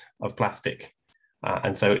loop of plastic.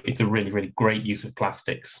 And so it's a really, really great use of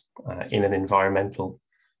plastics in an environmentally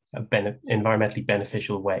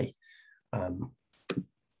beneficial way.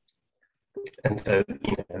 And so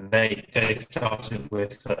they started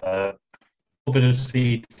with a little bit of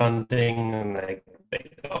seed funding, and they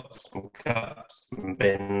got some cups and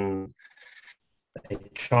bins. They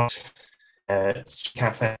tried a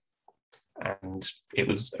cafe, and it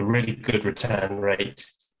was a really good return rate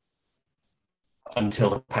until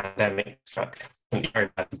the pandemic struck. very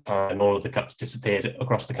badly timed, and all of the cups disappeared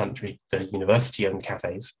across the country to university-owned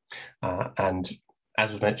cafes. And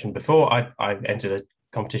as was mentioned before, I entered a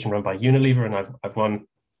competition run by Unilever, and I've won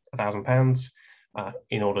 £1,000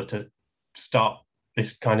 in order to start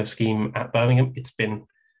this kind of scheme at Birmingham. It's been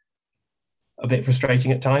a bit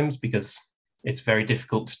frustrating at times because it's very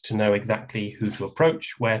difficult to know exactly who to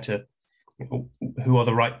approach, who are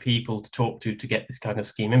the right people to talk to get this kind of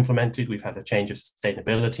scheme implemented. We've had a change of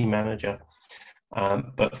sustainability manager,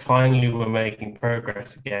 but finally we're making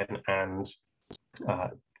progress again, and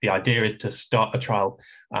the idea is to start a trial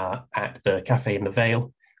at the cafe in the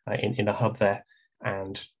Vale, in the hub there,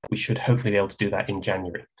 and we should hopefully be able to do that in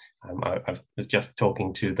January. I was just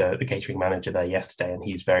talking to the catering manager there yesterday, and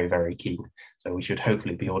he's very, very keen. So we should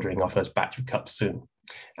hopefully be ordering our first batch of cups soon.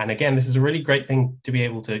 And again, this is a really great thing to be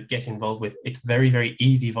able to get involved with. It's very, very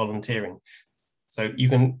easy volunteering. So you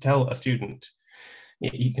can tell a student,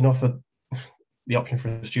 you can offer the option for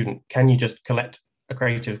a student, can you just collect a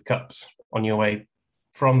crate of cups on your way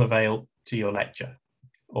from the Vale to your lecture,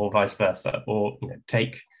 or vice versa, or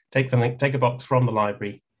take a box from the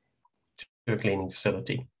library to a cleaning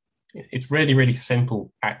facility. It's really, really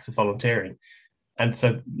simple acts of volunteering. And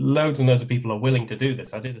so loads and loads of people are willing to do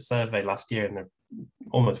this. I did a survey last year, and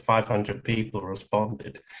almost 500 people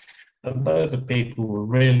responded. And loads of people were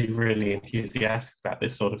really, really enthusiastic about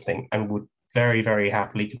this sort of thing and would very, very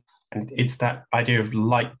happily. And it's that idea of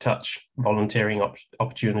light touch volunteering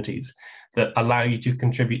opportunities that allow you to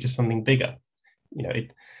contribute to something bigger.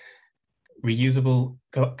 Reusable,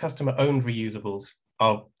 customer-owned reusables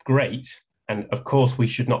are great, and of course we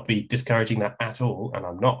should not be discouraging that at all, and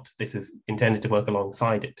I'm not. This is intended to work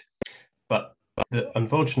alongside it. But the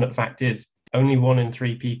unfortunate fact is only 1 in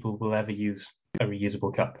 3 people will ever use a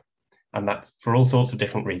reusable cup, and that's for all sorts of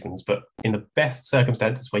different reasons. But in the best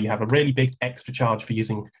circumstances, where you have a really big extra charge for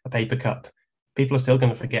using a paper cup, people are still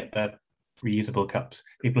going to forget their reusable cups.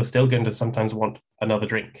 People are still going to sometimes want another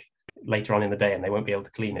drink later on in the day, and they won't be able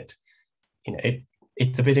to clean it.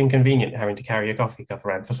 It's a bit inconvenient having to carry a coffee cup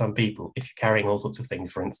around for some people if you're carrying all sorts of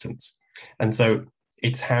things, for instance. And so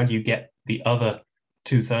it's how do you get the other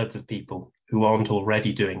 2/3 of people who aren't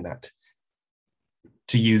already doing that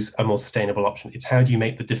to use a more sustainable option. It's how do you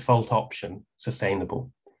make the default option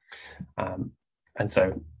sustainable? And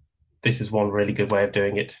so this is one really good way of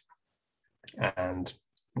doing it. And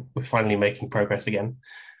we're finally making progress again.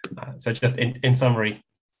 So just in summary,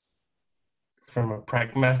 from a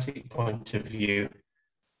pragmatic point of view,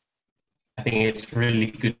 I think it's really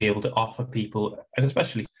good to be able to offer people, and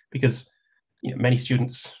especially because many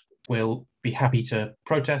students will be happy to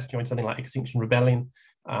protest, join something like Extinction Rebellion.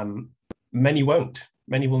 Many won't.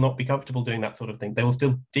 Many will not be comfortable doing that sort of thing. They will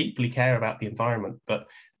still deeply care about the environment, but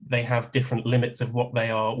they have different limits of what they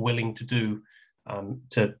are willing to do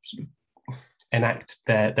to sort of enact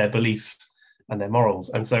their beliefs and their morals.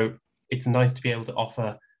 And so it's nice to be able to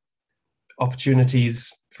offer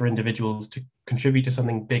opportunities for individuals to contribute to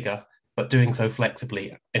something bigger, but doing so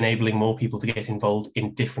flexibly, enabling more people to get involved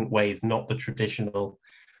in different ways, not the traditional,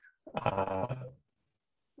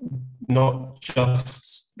 not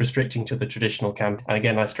just restricting to the traditional camp. And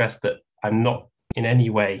again, I stress that I'm not in any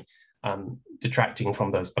way detracting from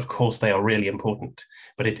those. Of course, they are really important,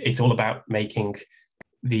 but it's all about making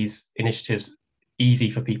these initiatives easy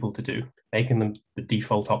for people to do, making them the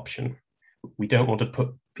default option. We don't want to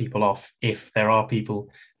put people off if there are people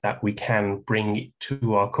that we can bring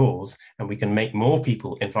to our cause and we can make more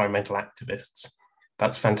people environmental activists.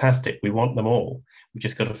 That's fantastic. We want them all. We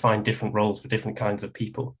just got to find different roles for different kinds of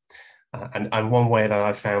people. And one way that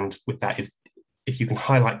I've found with that is if you can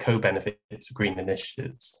highlight co-benefits of green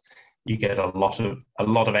initiatives, you get a lot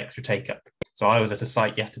of extra take-up. So I was at a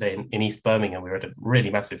site yesterday in East Birmingham. We were at a really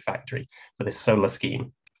massive factory for this solar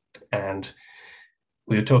scheme. And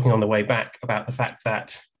we were talking on the way back about the fact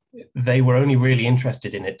that they were only really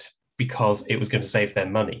interested in it because it was going to save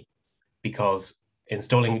them money, because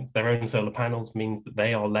installing their own solar panels means that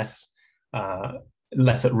they are less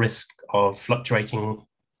at risk of fluctuating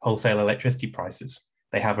wholesale electricity prices.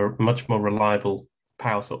 They have a much more reliable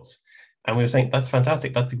power source. And we were saying, that's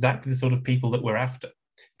fantastic. That's exactly the sort of people that we're after.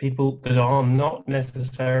 People that are not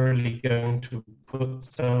necessarily going to put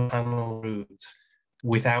solar panel roofs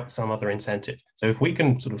without some other incentive. So if we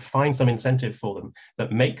can sort of find some incentive for them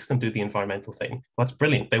that makes them do the environmental thing, that's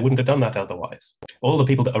brilliant. They wouldn't have done that otherwise. All the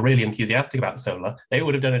people that are really enthusiastic about solar, they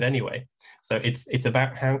would have done it anyway. So it's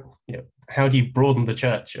about how do you broaden the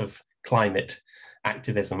church of climate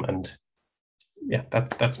activism? And yeah,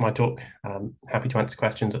 that's my talk. Happy to answer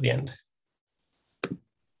questions at the end.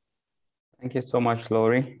 Thank you so much,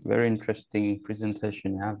 Laurie. Very interesting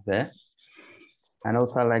presentation you have there. And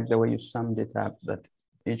also I like the way you summed it up, that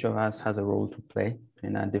each of us has a role to play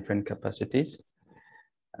in our different capacities.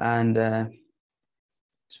 And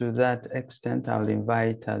to that extent, I'll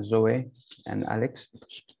invite Zoe and Alex.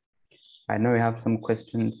 I know you have some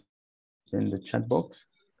questions in the chat box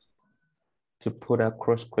to put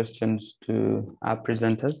across questions to our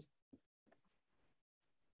presenters.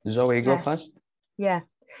 Zoe, go first. Yeah.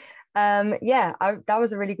 That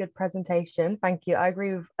was a really good presentation. Thank you. I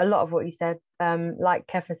agree with a lot of what you said. Like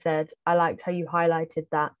Kefa said, I liked how you highlighted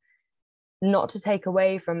that, not to take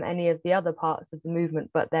away from any of the other parts of the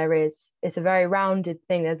movement, but it's a very rounded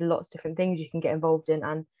thing. There's lots of different things you can get involved in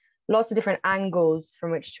and lots of different angles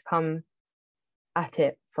from which to come at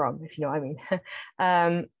it from, if you know what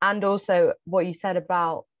I mean. And also what you said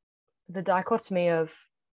about the dichotomy of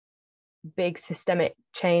big systemic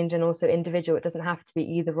change and also individual. It doesn't have to be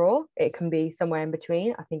either or, it can be somewhere in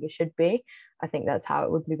between. I think it should be. I think that's how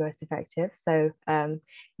it would be most effective. So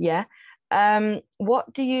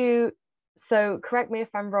so correct me if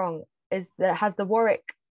I'm wrong, has the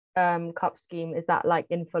Warwick Cup scheme, is that like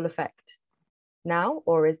in full effect now,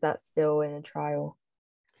 or is that still in a trial?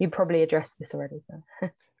 You probably addressed this already.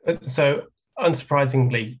 So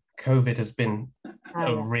unsurprisingly, COVID has been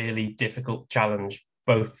a really difficult challenge,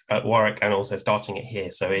 both at Warwick and also starting it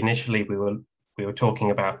here. So initially we were talking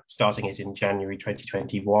about starting it in January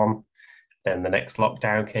 2021. Then the next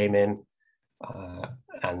lockdown came in,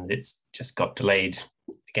 and it's just got delayed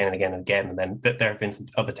again and again and again. And then there have been some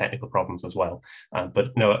other technical problems as well.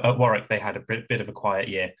 But no, at Warwick they had a bit of a quiet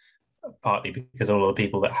year, partly because all of the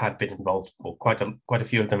people that had been involved, or quite a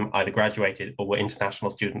few of them, either graduated or were international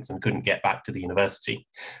students and couldn't get back to the university.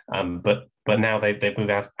 But now they've moved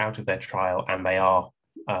out of their trial, and they are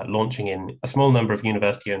launching in a small number of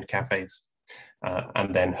university-owned cafes,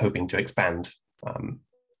 and then hoping to expand.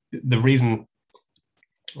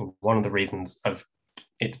 One of the reasons of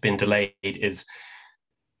it's been delayed is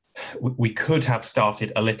we could have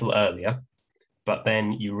started a little earlier, but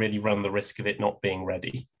then you really run the risk of it not being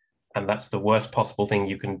ready. And that's the worst possible thing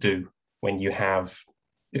you can do when you have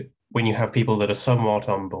people that are somewhat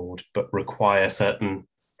on board but require certain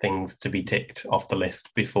things to be ticked off the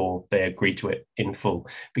list before they agree to it in full.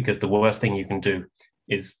 Because the worst thing you can do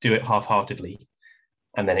is do it half-heartedly,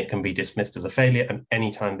 and then it can be dismissed as a failure. And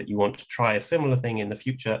any time that you want to try a similar thing in the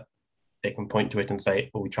future, they can point to it and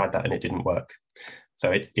say, well, we tried that and it didn't work.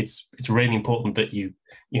 So it's really important that you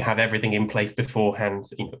have everything in place beforehand.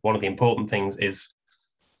 One of the important things is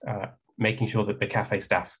making sure that the cafe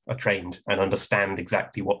staff are trained and understand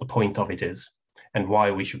exactly what the point of it is and why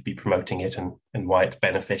we should be promoting it and why it's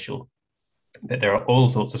beneficial. That there are all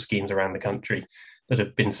sorts of schemes around the country that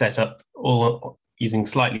have been set up all using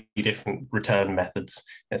slightly different return methods.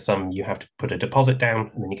 There's some you have to put a deposit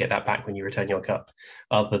down and then you get that back when you return your cup.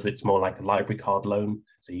 Others, it's more like a library card loan.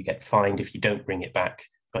 So you get fined if you don't bring it back,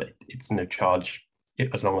 but it's no charge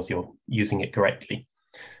as long as you're using it correctly.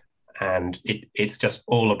 And it's just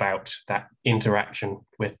all about that interaction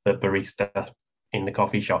with the barista in the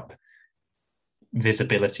coffee shop.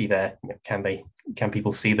 Visibility there. Can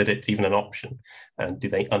people see that it's even an option? And do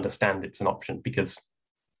they understand it's an option? Because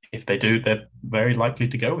if they do, they're very likely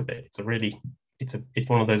to go with it. It's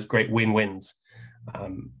one of those great win-wins.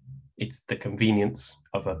 It's the convenience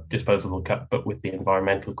of a disposable cup, but with the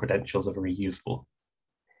environmental credentials of a reusable.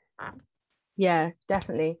 Yeah,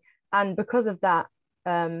 definitely. And because of that,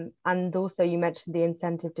 and also you mentioned the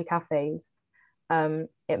incentive to cafes,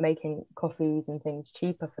 it making coffees and things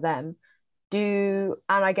cheaper for them. And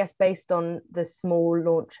I guess based on the small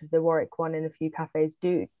launch of the Warwick one in a few cafes,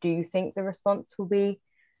 do you think the response will be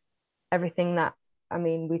everything that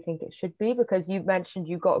we think it should be? Because you mentioned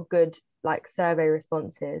you got good survey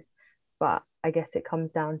responses, but I guess it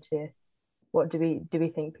comes down to what do we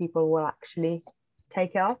think people will actually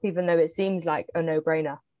take it up, even though it seems like a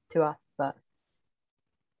no-brainer to us. But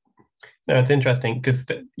no, it's interesting because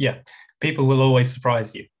people will always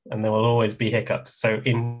surprise you and there will always be hiccups. So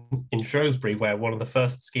in Shrewsbury, where one of the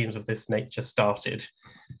first schemes of this nature started,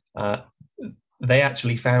 they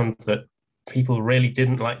actually found that people really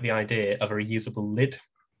didn't like the idea of a reusable lid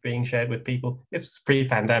being shared with people. This was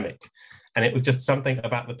pre-pandemic, and it was just something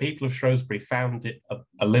about the people of Shrewsbury found it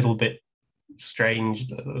a little bit strange,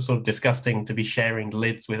 sort of disgusting to be sharing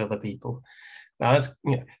lids with other people. Now that's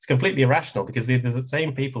it's completely irrational, because they're the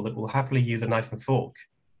same people that will happily use a knife and fork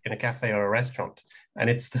in a cafe or a restaurant, and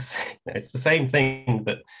it's the same thing,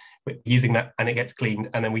 that we're using that and it gets cleaned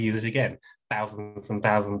and then we use it again thousands and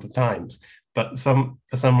thousands of times. But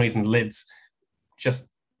for some reason, lids, just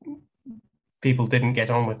people didn't get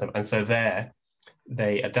on with them, and so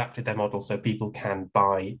they adapted their model so people can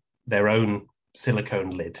buy their own silicone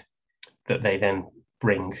lid that they then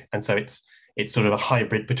bring. And so it's sort of a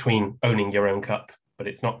hybrid between owning your own cup, but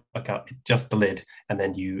it's not a cup, just the lid, and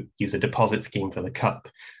then you use a deposit scheme for the cup.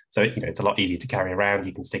 So it's a lot easier to carry around.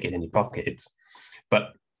 You can stick it in your pocket.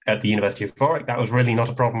 But at the University of Warwick, that was really not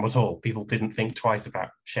a problem at all. People didn't think twice about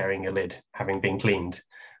sharing a lid having been cleaned.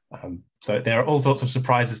 So there are all sorts of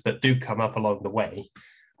surprises that do come up along the way.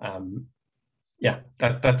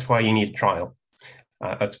 That's why you need a trial.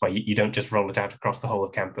 That's why you don't just roll it out across the whole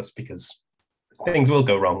of campus, because things will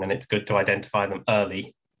go wrong, and it's good to identify them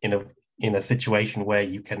early in a situation where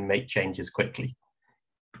you can make changes quickly.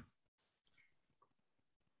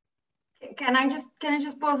 Can I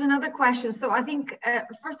just pose another question? So I think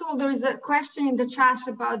first of all, there is a question in the chat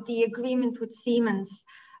about the agreement with Siemens.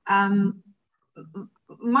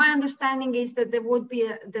 My understanding is that there would be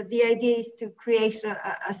that the idea is to create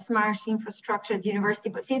a smart infrastructure at the university.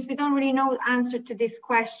 But since we don't really know the answer to this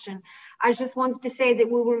question, I just wanted to say that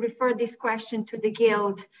we will refer this question to the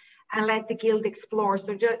Guild and let the Guild explore.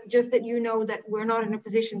 So just that you know that we're not in a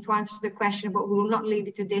position to answer the question, but we will not leave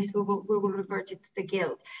it to this. We will revert it to the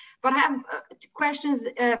Guild. But I have questions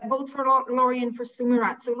both for Laurie and for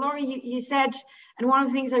Sumirat. So Laurie, you said, and one of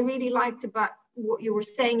the things I really liked about what you were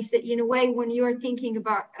saying is that in a way, when you're thinking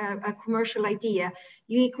about a commercial idea,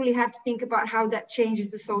 you equally have to think about how that changes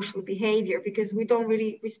the social behavior, because we don't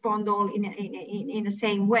really respond all in the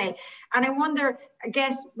same way. And I wonder, I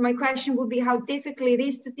guess my question would be how difficult it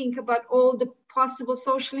is to think about all the possible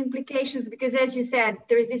social implications, because as you said,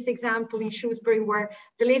 there is this example in Shrewsbury where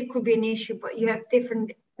the lid could be an issue, but you have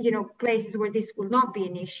different places where this will not be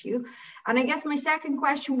an issue. And I guess my second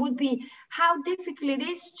question would be how difficult it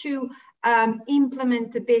is to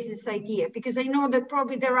implement a business idea, because I know that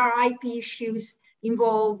probably there are IP issues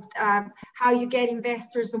involved, how you get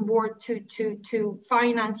investors on board to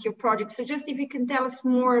finance your project. So just if you can tell us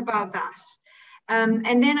more about that.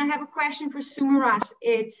 And then I have a question for Sumirat.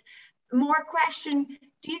 It's more a question,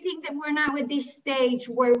 do you think that we're now at this stage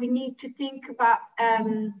where we need to think about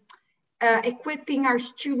equipping our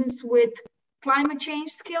students with climate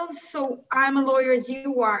change skills? So I'm a lawyer as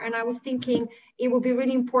you are, and I was thinking it would be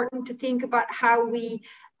really important to think about how we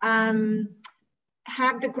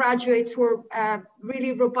have the graduates who are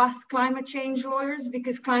really robust climate change lawyers,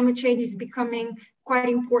 because climate change is becoming quite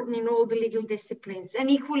important in all the legal disciplines. And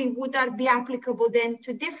equally, would that be applicable then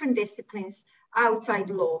to different disciplines outside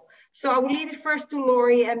law? So I will leave it first to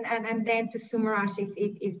Laurie and then to Sumirat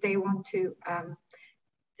if they want to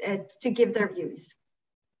give their views.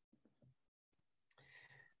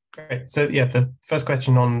 Great. So yeah, the first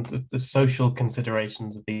question on the social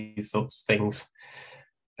considerations of these sorts of things.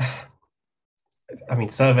 I mean,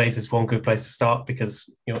 surveys is one good place to start,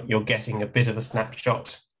 because you're getting a bit of a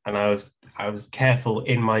snapshot. And I was careful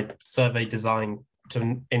in my survey design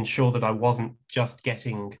to ensure that I wasn't just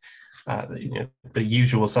getting the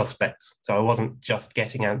usual suspects. So I wasn't just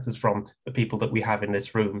getting answers from the people that we have in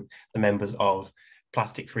this room, the members of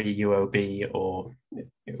Plastic-Free UOB, or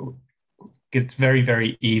it's very,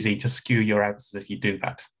 very easy to skew your answers if you do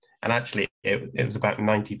that. And actually, it was about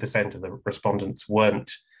 90% of the respondents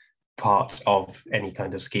weren't part of any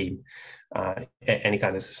kind of scheme, any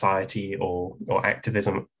kind of society or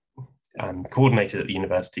activism coordinated at the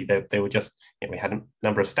university. They were just, we had a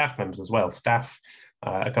number of staff members as well, staff,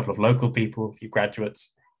 a couple of local people, a few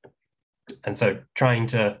graduates. And so trying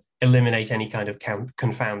to eliminate any kind of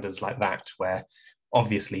confounders like that, where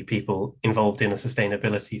obviously people involved in a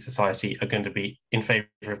sustainability society are going to be in favor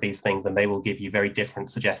of these things, and they will give you very different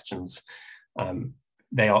suggestions.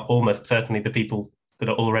 They are almost certainly the people that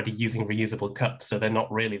are already using reusable cups, so they're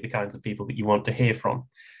not really the kinds of people that you want to hear from.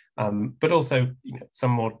 But also,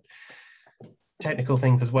 some more technical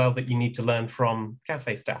things as well that you need to learn from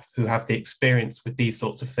cafe staff who have the experience with these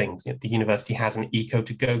sorts of things. The university has an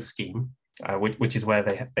eco-to-go scheme, which is where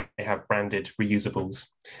they have branded reusables,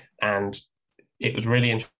 and it was really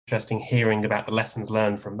interesting hearing about the lessons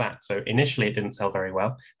learned from that. So initially it didn't sell very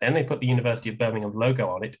well. Then they put the University of Birmingham logo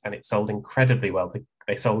on it, and it sold incredibly well.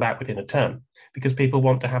 They sold out within a term, because people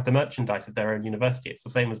want to have the merchandise of their own university. It's the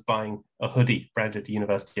same as buying a hoodie branded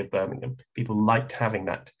University of Birmingham. People liked having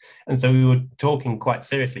that. And so we were talking quite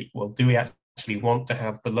seriously, well, do we actually want to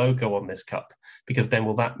have the logo on this cup? Because then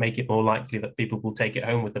will that make it more likely that people will take it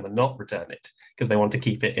home with them and not return it, because they want to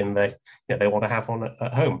keep it in their, they want to have one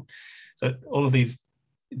at home. So all of these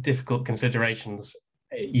difficult considerations,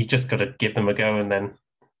 you just got to give them a go and then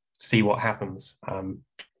see what happens.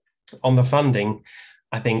 On the funding,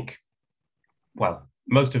 I think, well,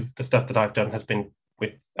 most of the stuff that I've done has been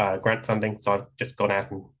with grant funding. So I've just gone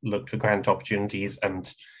out and looked for grant opportunities,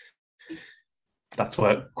 and that's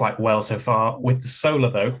worked quite well so far. With the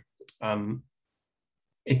solar though,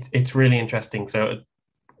 it's really interesting. So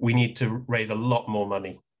we need to raise a lot more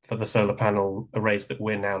money for the solar panel arrays that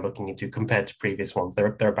we're now looking into compared to previous ones.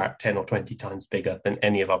 They're about 10 or 20 times bigger than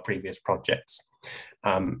any of our previous projects.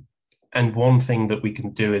 And one thing that we can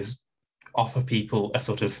do is offer people a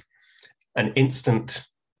sort of an instant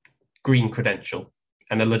green credential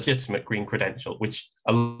and a legitimate green credential, which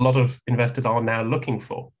a lot of investors are now looking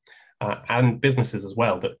for, and businesses as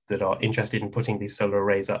well that are interested in putting these solar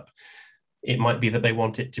arrays up. It might be that they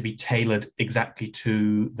want it to be tailored exactly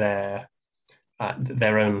to their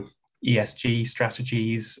own ESG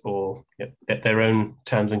strategies, or their own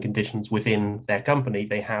terms and conditions within their company.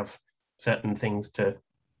 They have certain things that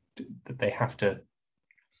they have to,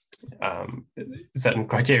 certain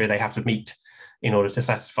criteria they have to meet in order to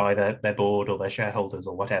satisfy their board or their shareholders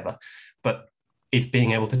or whatever. But it's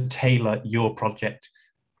being able to tailor your project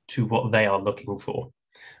to what they are looking for.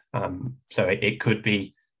 So it could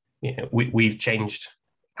be, we've changed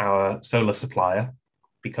our solar supplier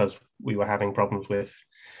because we were having problems with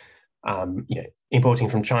importing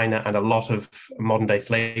from China, and a lot of modern day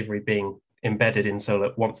slavery being embedded in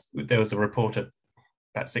solar. Once there was a report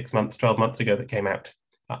about 6 months, 12 months ago that came out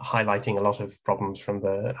highlighting a lot of problems from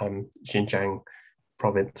the Xinjiang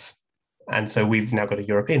province. And so we've now got a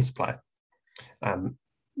European supplier. Now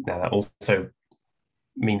that also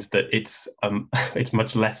means that it's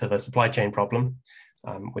much less of a supply chain problem,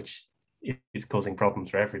 which is causing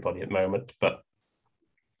problems for everybody at the moment. But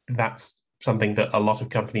that's something that a lot of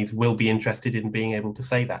companies will be interested in, being able to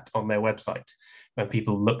say that on their website. When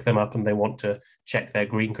people look them up and they want to check their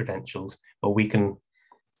green credentials, well, we can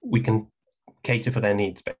cater for their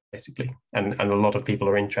needs, basically. And a lot of people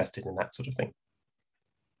are interested in that sort of thing.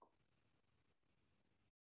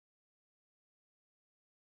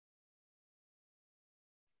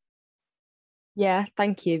 Yeah,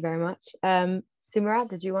 thank you very much. Simran,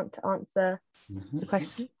 did you want to answer the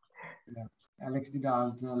question? Yeah, Alex did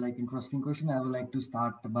ask the interesting question. I would like to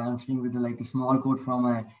start by answering with a small quote from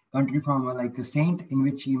a country, from a saint, in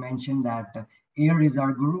which he mentioned that air is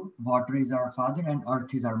our guru, water is our father, and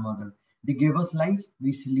earth is our mother. They gave us life.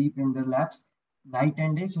 We sleep in their laps night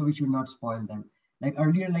and day, so we should not spoil them.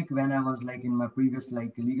 Earlier, when I was in my previous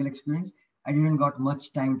legal experience, I didn't got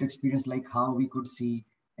much time to experience how we could see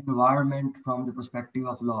environment from the perspective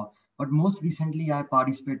of law. But most recently, I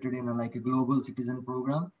participated in a global citizen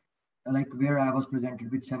program, where I was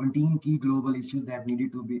presented with 17 key global issues that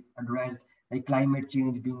needed to be addressed, climate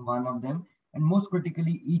change being one of them. And most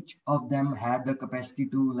critically, each of them had the capacity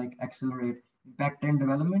to accelerate impact and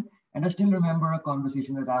development. And I still remember a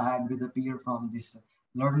conversation that I had with a peer from this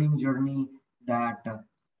learning journey that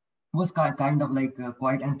was kind of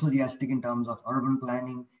quite enthusiastic in terms of urban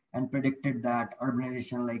planning, and predicted that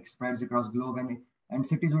urbanization spreads across globe, and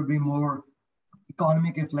cities would be more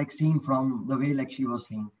economic if seen from the way she was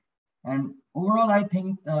saying. And overall, I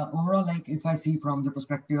think if I see from the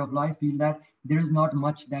perspective of life, I feel that there is not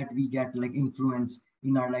much that we get influence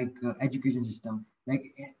in our education system,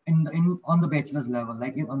 on the bachelor's level.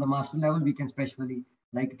 On the master level, we can especially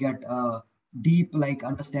get a deep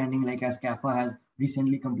understanding, as CAFA has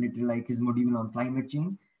recently completed his module on climate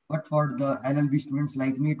change. But for the LLB students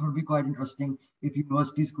like me, it would be quite interesting if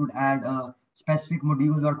universities could add specific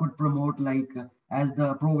modules, or could promote as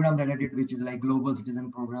the program that I did, which is Global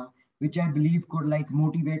Citizen Program, which I believe could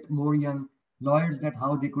motivate more young lawyers, that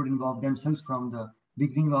how they could involve themselves from the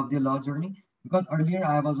beginning of their law journey. Because earlier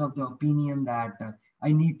I was of the opinion that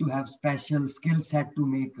I need to have special skill set to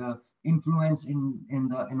make influence in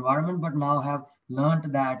the environment, but now have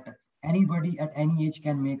learned that anybody at any age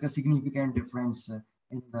can make a significant difference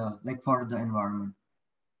in the for the environment.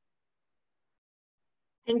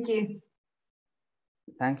 Thank you.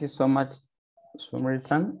 Thank you so much,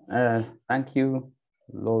 Sumritan. Thank you,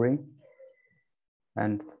 Laurie.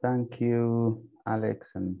 And thank you,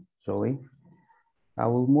 Alex and Zoe. I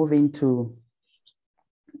will move into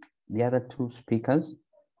the other two speakers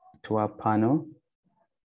to our panel.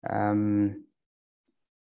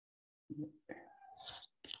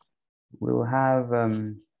 We'll have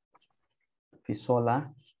Fisola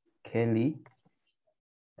Kelly,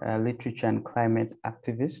 a literature and climate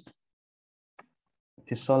activist.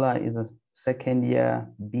 Fisola is a second-year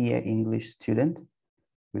BA English student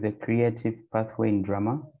with a creative pathway in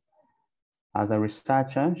drama. As a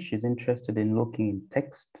researcher, she's interested in looking in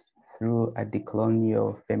text through a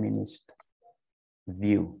decolonial feminist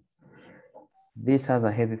view. This has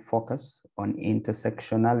a heavy focus on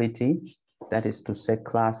intersectionality, that is to say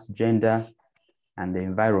class, gender, and the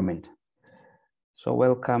environment. So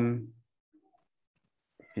welcome,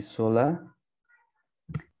 Fisola.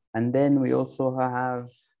 And then we also have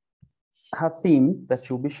her theme that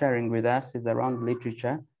she'll be sharing with us is around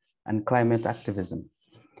literature and climate activism.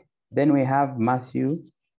 Then we have Matthew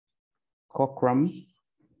Cockram.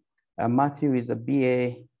 Matthew is a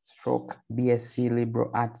BA/BSc Liberal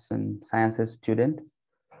Arts and Sciences student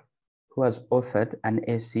who has authored an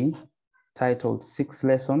essay titled 6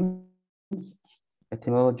 Lessons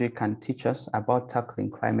Etymology Can Teach Us About Tackling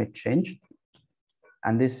Climate Change.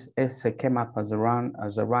 And this essay came up as a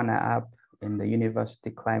runner-up in the university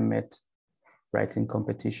climate writing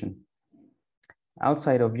competition.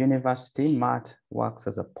 Outside of university, Matt works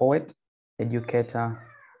as a poet, educator,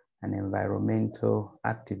 and environmental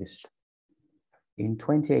activist. In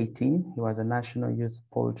 2018, he was a National Youth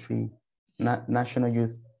Poetry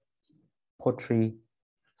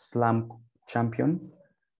Slam champion.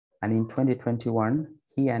 And in 2021,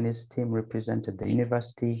 he and his team represented the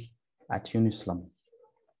university at Unislam,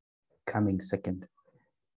 coming second.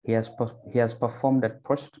 He has performed at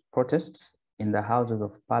protests in the Houses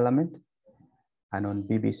of Parliament and on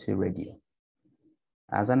BBC Radio.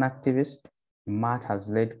 As an activist, Matt has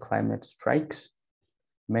led climate strikes,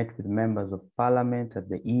 met with members of parliament at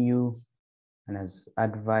the EU, and has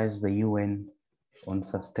advised the UN on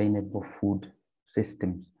sustainable food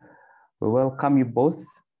systems. We welcome you both,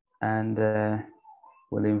 and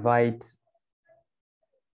we'll invite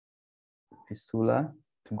Fisula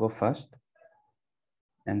to go first,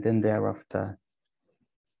 and then thereafter,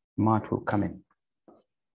 Matt will come in.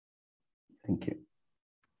 Thank you.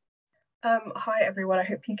 Hi, everyone. I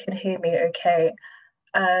hope you can hear me okay.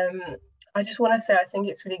 I just want to say I think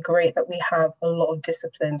it's really great that we have a lot of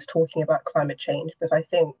disciplines talking about climate change, because I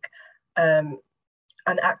think an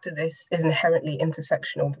activist is inherently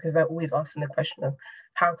intersectional, because they're always asking the question of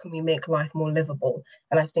how can we make life more livable?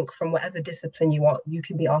 And I think from whatever discipline you are, you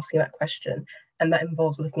can be asking that question. And that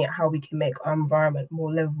involves looking at how we can make our environment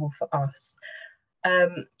more livable for us.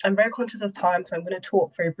 I'm very conscious of time, so I'm going to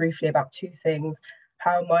talk very briefly about two things: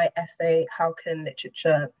 how my essay, How Can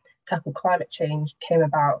Literature Tackle Climate Change, came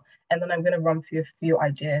about, and then I'm going to run through a few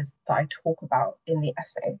ideas that I talk about in the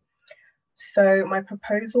essay. So my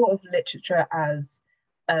proposal of literature as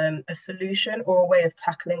a solution or a way of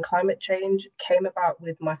tackling climate change came about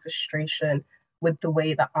with my frustration with the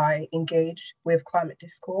way that I engage with climate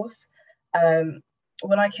discourse.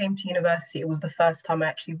 When I came to university, it was the first time I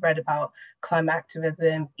actually read about climate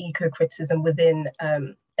activism, eco-criticism within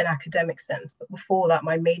an academic sense. But before that,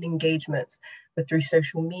 my main engagements were through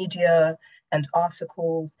social media and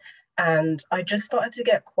articles. And I just started to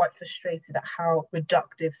get quite frustrated at how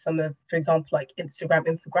reductive some of, for example, like Instagram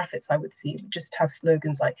infographics I would see would just have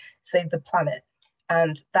slogans like "Save the Planet."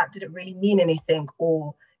 And that didn't really mean anything,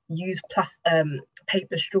 or use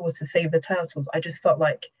paper straws to save the turtles. I just felt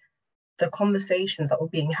like the conversations that were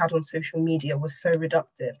being had on social media were so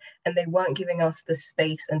reductive, and they weren't giving us the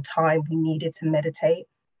space and time we needed to meditate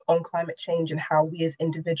on climate change and how we as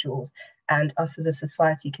individuals and us as a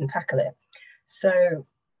society can tackle it. So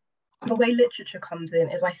the way literature comes in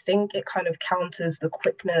is, I think it kind of counters the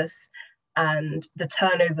quickness and the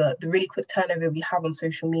turnover, the really quick turnover we have on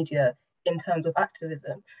social media in terms of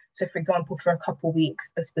activism. So for example, for a couple of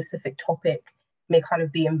weeks, a specific topic may kind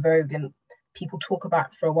of be in vogue and people talk about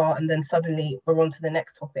it for a while, and then suddenly we're on to the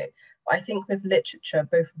next topic. But I think with literature,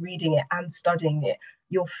 both reading it and studying it,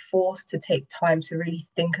 you're forced to take time to really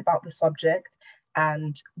think about the subject,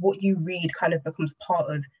 and what you read kind of becomes part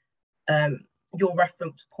of your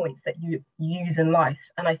reference points that you use in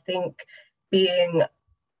life. And I think being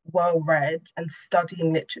well read and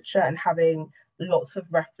studying literature and having lots of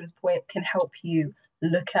reference points can help you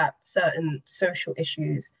look at certain social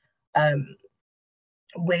issues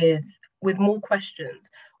with more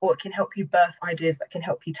questions, or it can help you birth ideas that can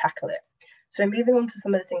help you tackle it. So moving on to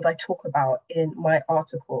some of the things I talk about in my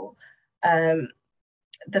article.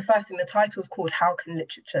 The first thing, the title is called How Can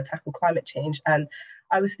Literature Tackle Climate Change? And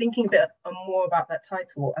I was thinking a bit more about that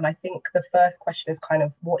title. And I think the first question is kind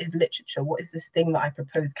of, what is literature? What is this thing that I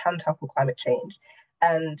propose can tackle climate change?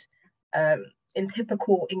 And in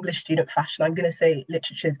typical English student fashion, I'm going to say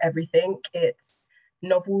literature is everything. It's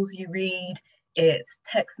novels you read, it's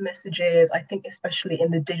text messages. I think especially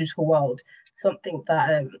in the digital world, something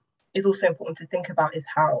that is also important to think about is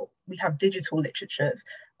how we have digital literatures,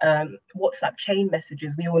 WhatsApp chain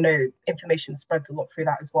messages. We all know information spreads a lot through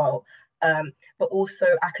that as well, but also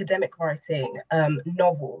academic writing,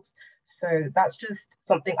 novels. So that's just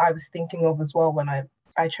something I was thinking of as well when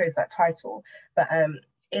I chose that title. But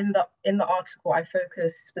in the article, I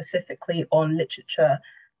focus specifically on literature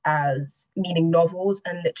as meaning novels,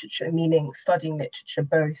 and literature meaning studying literature,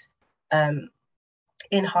 both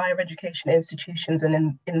in higher education institutions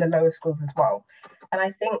and in the lower schools as well. And I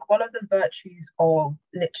think one of the virtues of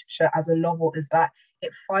literature as a novel is that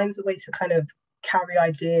it finds a way to kind of carry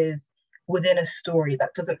ideas within a story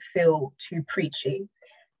that doesn't feel too preachy.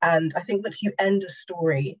 And I think once you end a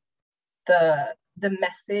story, the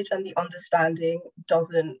message and the understanding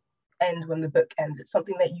doesn't end when the book ends. It's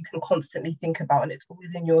something that you can constantly think about, and it's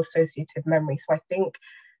always in your associative memory. So I think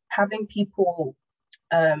having people,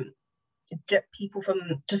 people from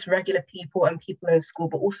just regular people and people in school,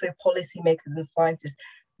 but also policymakers and scientists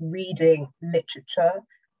reading literature,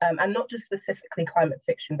 and not just specifically climate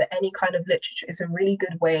fiction, but any kind of literature is a really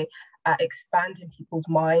good way at expanding people's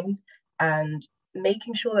minds and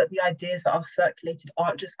making sure that the ideas that are circulated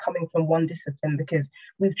aren't just coming from one discipline, because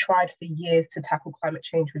we've tried for years to tackle climate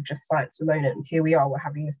change with just science alone, and here we are, we're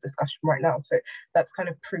having this discussion right now. So that's kind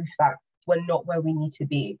of proof that we're not where we need to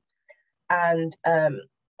be. And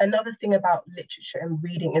another thing about literature and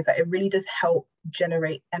reading is that it really does help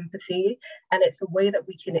generate empathy, and it's a way that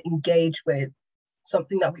we can engage with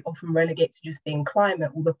something that we often relegate to just being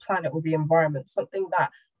climate or the planet or the environment, something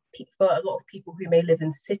that for a lot of people who may live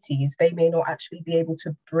in cities, they may not actually be able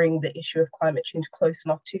to bring the issue of climate change close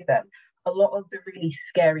enough to them. A lot of the really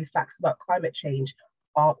scary facts about climate change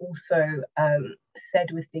are also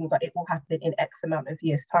said with things like it will happen in X amount of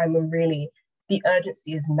years' time, when really the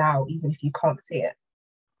urgency is now, even if you can't see it.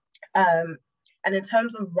 And in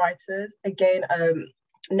terms of writers, again,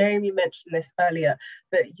 Naomi mentioned this earlier,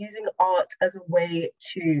 but using art as a way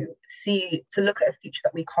to look at a future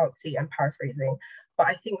that we can't see, I'm paraphrasing, but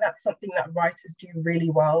I think that's something that writers do really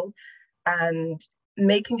well, and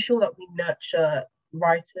making sure that we nurture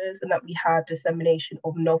writers and that we have dissemination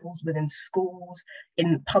of novels within schools,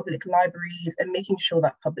 in public libraries, and making sure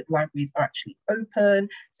that public libraries are actually open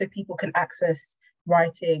so people can access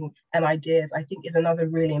writing and ideas, I think is another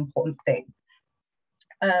really important thing.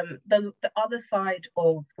 The other side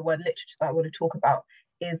of the word literature that I want to talk about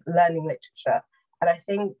is learning literature. And I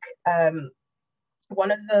think one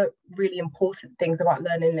of the really important things about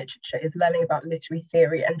learning literature is learning about literary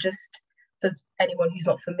theory. And just for anyone who's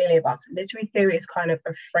not familiar about it, literary theory is kind of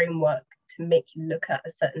a framework to make you look at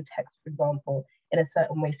a certain text, for example, in a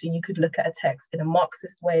certain way. So you could look at a text in a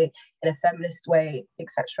Marxist way, in a feminist way,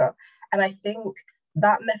 etc. And I think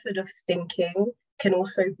that method of thinking can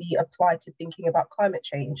also be applied to thinking about climate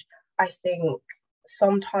change. I think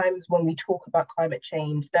sometimes when we talk about climate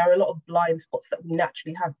change, there are a lot of blind spots that we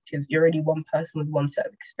naturally have because you're only one person with one set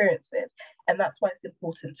of experiences. And that's why it's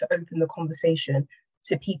important to open the conversation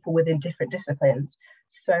to people within different disciplines.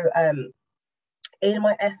 So in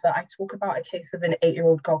my essay, I talk about a case of an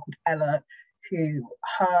 8-year-old girl called Ella, who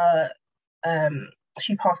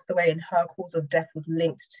she passed away and her cause of death was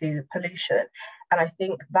linked to pollution. And I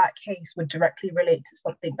think that case would directly relate to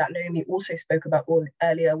something that Naomi also spoke about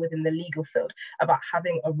earlier within the legal field, about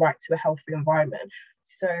having a right to a healthy environment.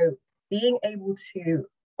 So being able to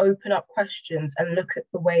open up questions and look at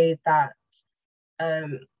the way that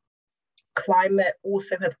climate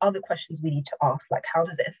also has other questions we need to ask, like how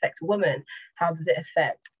does it affect women? How does it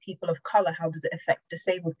affect people of color? How does it affect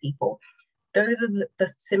disabled people? Those are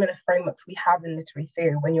the similar frameworks we have in literary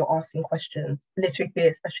theory when you're asking questions. Literary theory,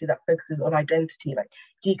 especially that focuses on identity, like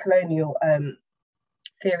decolonial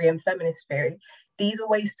theory and feminist theory. These are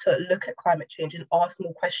ways to look at climate change and ask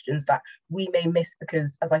more questions that we may miss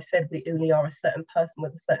because, as I said, we only are a certain person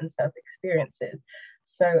with a certain set of experiences.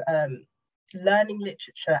 So learning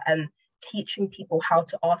literature and teaching people how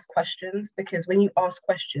to ask questions, because when you ask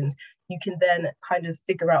questions, you can then kind of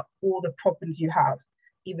figure out all the problems you have,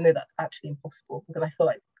 even though that's actually impossible, because I feel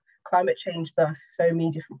like climate change bursts so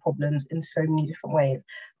many different problems in so many different ways.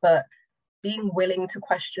 But being willing to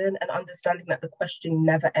question and understanding that the question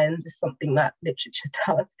never ends is something that literature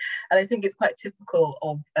does. And I think it's quite typical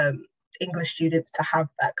of English students to have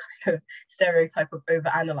that kind of stereotype of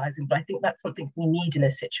overanalyzing. But I think that's something we need in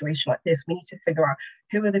a situation like this. We need to figure out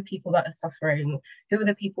who are the people that are suffering, who are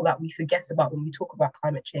the people that we forget about when we talk about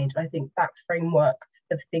climate change. And I think that framework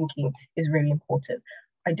of thinking is really important.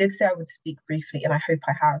 I did say I would speak briefly, and I hope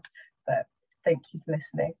I have, but thank you for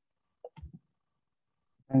listening.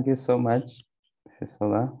 Thank you so much,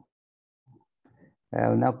 Fisola.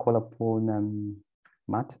 I'll now call upon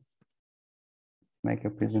Matt. Make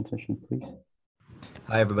your presentation, please.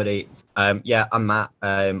 Hi, everybody. Yeah, I'm Matt.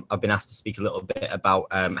 I've been asked to speak a little bit about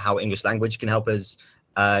how English language can help us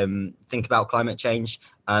think about climate change.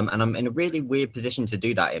 And I'm in a really weird position to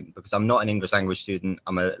do that in, because I'm not an English language student.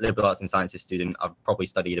 I'm a liberal arts and sciences student. I've probably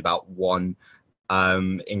studied about one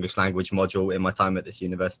English language module in my time at this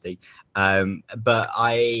university. But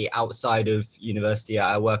outside of university,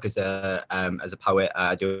 I work as a poet.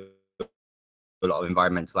 I do a lot of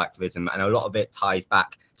environmental activism, and a lot of it ties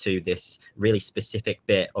back to this really specific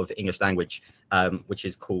bit of English language, which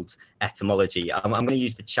is called etymology. I'm going to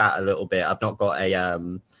use the chat a little bit. I've not got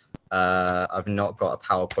I've not got a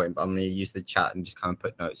PowerPoint, but I'm going to use the chat and just kind of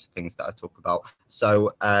put notes of things that I talk about.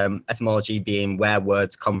 So etymology being where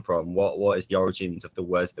words come from, what is the origins of the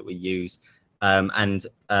words that we use. And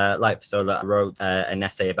like Fasola, I wrote an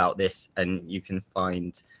essay about this, and you can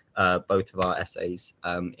find both of our essays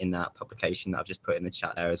in that publication that I've just put in the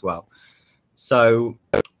chat there as well. So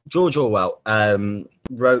George Orwell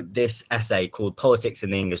wrote this essay called Politics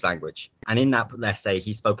in the English Language. And in that essay,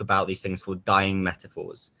 he spoke about these things called dying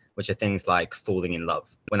metaphors, which are things like falling in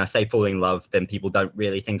love. When I say falling in love, then people don't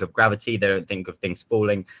really think of gravity. They don't think of things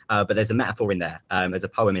falling, but there's a metaphor in there. There's a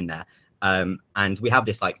poem in there. And we have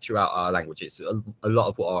this like throughout our languages. A lot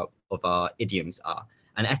of what our idioms are.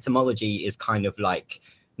 And etymology is kind of like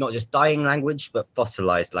not just dying language, but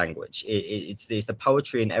fossilized language. It's the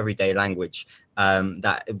poetry in everyday language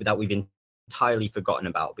that we've entirely forgotten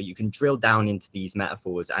about. But you can drill down into these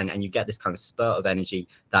metaphors, and you get this kind of spurt of energy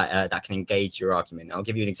that can engage your argument. I'll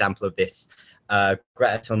give you an example of this.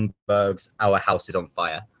 Greta Thunberg's "Our House is on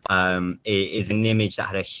Fire" is an image that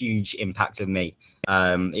had a huge impact on me.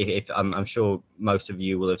 I'm sure most of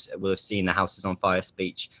you will have seen the "House is on Fire"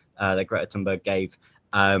 speech that Greta Thunberg gave.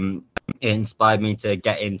 It inspired me to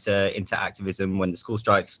get into activism. When the school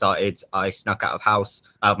strike started, I snuck out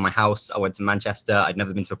of my house. I went to Manchester. I'd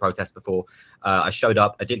never been to a protest before. I showed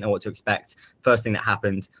up. I didn't know what to expect. First thing that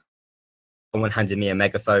happened, someone handed me a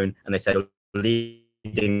megaphone and they said,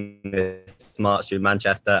 "Leading this march through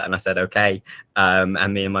Manchester," and I said, "Okay."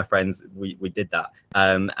 And me and my friends, we did that.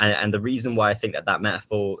 And the reason why I think that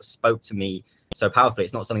metaphor spoke to me so powerfully,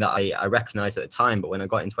 it's not something that I recognized at the time, but when I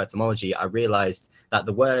got into etymology, I realized that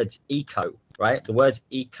the word eco, right? The word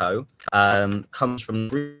eco comes from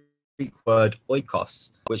the Greek word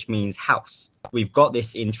oikos, which means house. We've got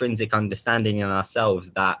this intrinsic understanding in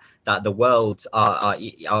ourselves that the world, our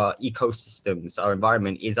ecosystems, our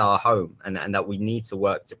environment is our home, and that we need to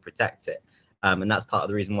work to protect it. And that's part of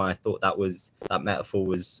the reason why I thought that metaphor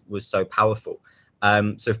was so powerful.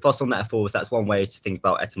 So fossil metaphors, that's one way to think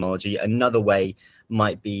about etymology. Another way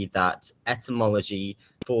might be that etymology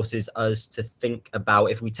forces us to think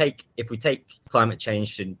about, if we take climate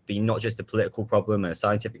change to be not just a political problem and a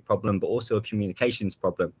scientific problem, but also a communications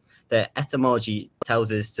problem, that etymology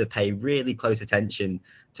tells us to pay really close attention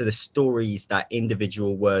to the stories that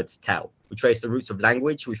individual words tell. We trace the roots of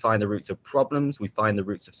language, we find the roots of problems, we find the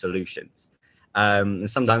roots of solutions. And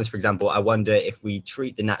sometimes, for example, I wonder if we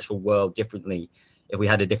treat the natural world differently, if we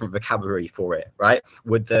had a different vocabulary for it, right?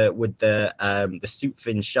 Would the soup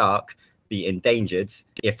fin shark be endangered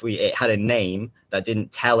if it had a name that didn't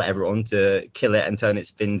tell everyone to kill it and turn its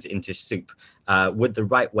fins into soup? Would the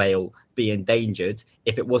right whale be endangered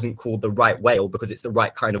if it wasn't called the right whale because it's the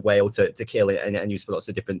right kind of whale to kill it and use for lots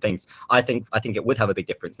of different things? I think it would have a big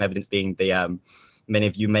difference. Evidence being the many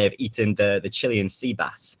of you may have eaten the Chilean sea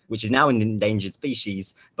bass, which is now an endangered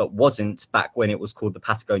species, but wasn't back when it was called the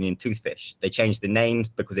Patagonian toothfish. They changed the names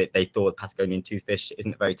because they thought Patagonian toothfish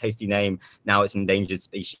isn't a very tasty name. Now it's endangered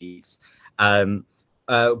species.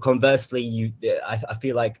 Conversely, I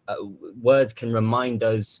feel like words can remind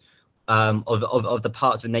us of the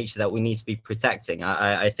parts of nature that we need to be protecting.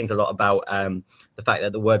 I think a lot about the fact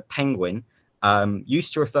that the word penguin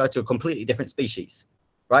used to refer to a completely different species.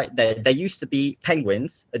 Right, there used to be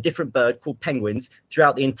penguins, a different bird called penguins,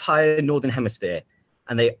 throughout the entire northern hemisphere,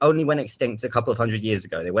 and they only went extinct a couple of hundred years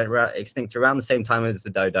ago. They went extinct around the same time as the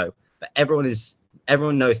dodo. But everyone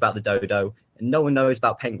knows about the dodo, and no one knows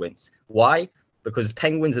about penguins. Why? Because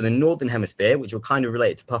penguins in the northern hemisphere, which were kind of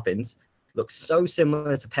related to puffins, look so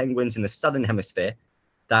similar to penguins in the southern hemisphere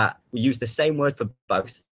that we use the same word for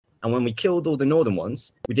both. And when we killed all the northern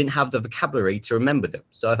ones, we didn't have the vocabulary to remember them.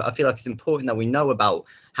 So I feel like it's important that we know about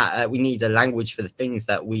how we need a language for the things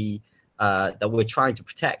that we're trying to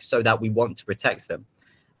protect, so that we want to protect them.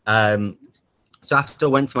 So after I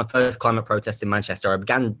went to my first climate protest in Manchester, I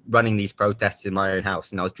began running these protests in my own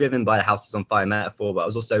house, and I was driven by the houses on fire metaphor, but I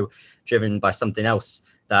was also driven by something else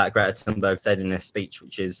that Greta Thunberg said in her speech,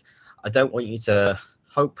 which is, "I don't want you to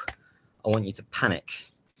hope, I want you to panic."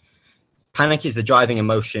 Panic is the driving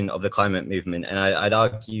emotion of the climate movement, and I'd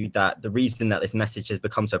argue that the reason that this message has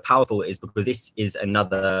become so powerful is because this is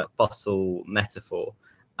another fossil metaphor.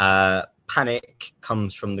 Panic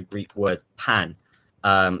comes from the Greek word pan.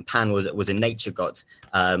 Pan was a nature god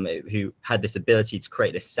who had this ability to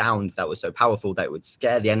create this sound that was so powerful that it would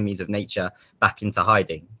scare the enemies of nature back into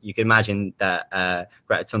hiding. You can imagine that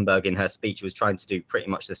Greta Thunberg in her speech was trying to do pretty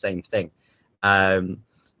much the same thing.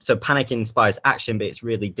 So panic inspires action, but it's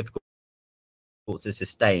really difficult to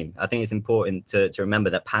sustain. I think it's important to remember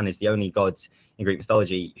that Pan is the only god in Greek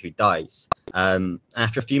mythology who dies.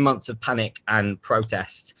 After a few months of panic and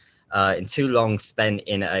protest, in too long spent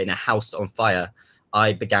in a house on fire,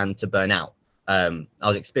 I began to burn out. I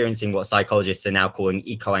was experiencing what psychologists are now calling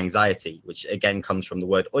eco-anxiety, which again comes from the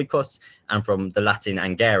word oikos and from the Latin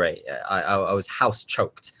angere. I was house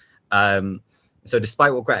choked. So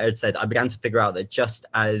despite what Greta had said, I began to figure out that just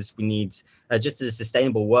as we need, just as a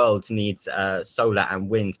sustainable world needs solar and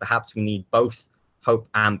wind, perhaps we need both hope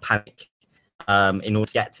and panic in order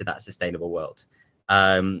to get to that sustainable world.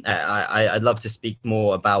 I'd love to speak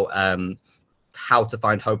more about how to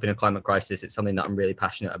find hope in a climate crisis. It's something that I'm really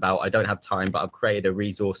passionate about. I don't have time, but I've created a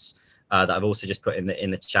resource that I've also just put in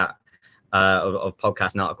the chat of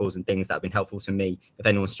podcasts and articles and things that have been helpful to me. If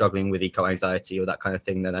anyone's struggling with eco-anxiety or that kind of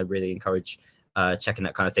thing, then I really encourage checking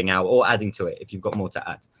that kind of thing out or adding to it if you've got more to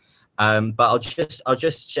add. But I'll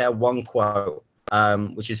just share one quote,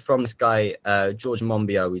 which is from this guy, George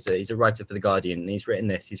Monbiot. He's a writer for The Guardian, and he's written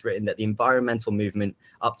this. He's written that the environmental movement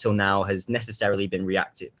up till now has necessarily been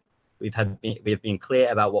reactive. We have been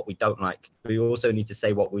clear about what we don't like. We also need to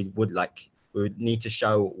say what we would like. We would need to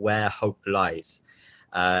show where hope lies.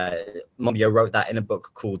 Monbiot wrote that in a book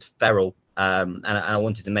called Feral, and I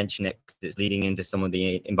wanted to mention it because it's leading into some of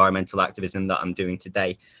the environmental activism that I'm doing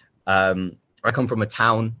today. I come from a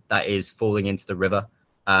town that is falling into the river,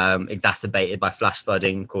 exacerbated by flash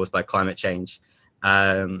flooding caused by climate change.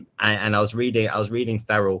 And I was reading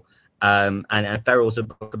Feral. And Feral's a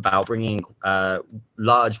book about bringing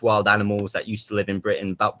large wild animals that used to live in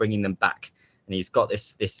Britain, about bringing them back. And he's got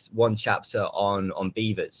this one chapter on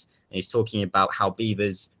beavers, and he's talking about how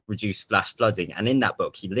beavers reduce flash flooding. And in that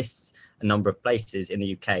book, he lists a number of places in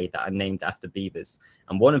the UK that are named after beavers.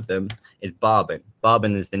 And one of them is Barben.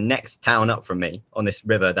 Barben is the next town up from me on this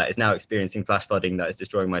river that is now experiencing flash flooding that is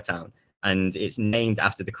destroying my town. And it's named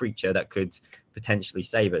after the creature that could potentially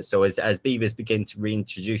save us. So as beavers begin to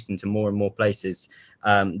reintroduce into more and more places,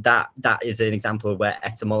 that is an example of where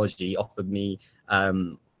etymology offered me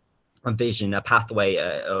a vision, a pathway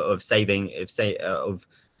of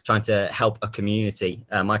trying to help a community,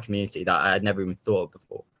 my community, that I had never even thought of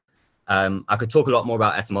before. I could talk a lot more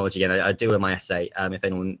about etymology, and I do in my essay. If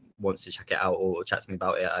anyone wants to check it out or chat to me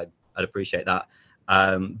about it, I'd appreciate that.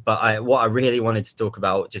 But what I really wanted to talk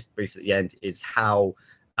about just briefly at the end is how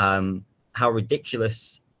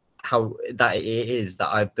ridiculous that it is that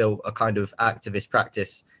I've built a kind of activist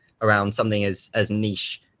practice around something as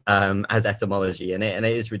niche as etymology, and it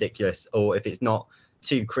is ridiculous. Or if it's not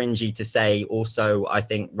too cringy to say, also I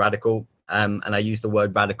think radical, and I use the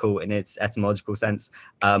word radical in its etymological sense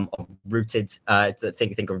of rooted.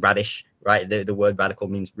 Think of radish, right? The word radical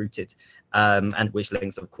means rooted. And which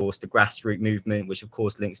links, of course, to grassroots movement, which of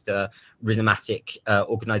course links to rhizomatic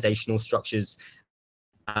organizational structures.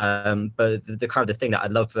 But the kind of the thing that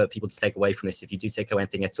I'd love for people to take away from this, if you do take away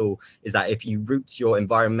anything at all, is that if you root your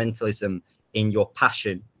environmentalism in your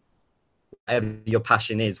passion, whatever your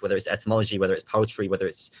passion is, whether it's etymology, whether it's poetry, whether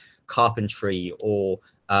it's carpentry or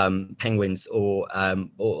penguins or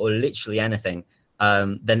literally anything,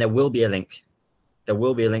 then there will be a link. There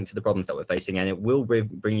will be a link to the problems that we're facing, and it will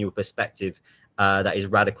bring you a perspective that is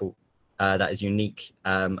radical, that is unique,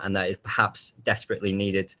 and that is perhaps desperately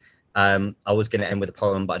needed. I was going to end with a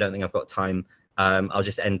poem, but I don't think I've got time. I'll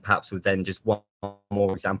just end perhaps with then just one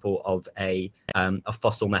more example of a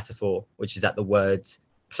fossil metaphor, which is that the word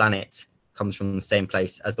planet comes from the same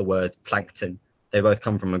place as the word plankton. They both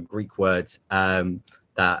come from a Greek word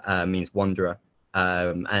that means wanderer.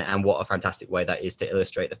 And what a fantastic way that is to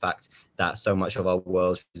illustrate the fact that so much of our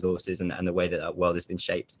world's resources and the way that world has been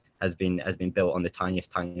shaped has been built on the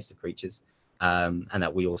tiniest of creatures, and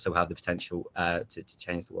that we also have the potential to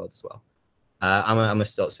change the world as well. I'm gonna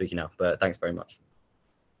stop speaking now, but thanks very much.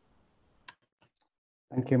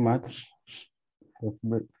 Thank you much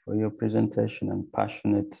for your presentation and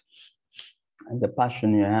the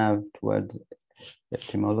passion you have toward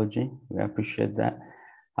etymology. We appreciate that.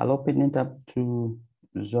 I'll open it up to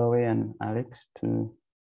Zoe and Alex and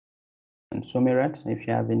Sumirat, if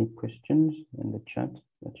you have any questions in the chat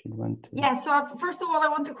that you'd want to. Yeah, so first of all, I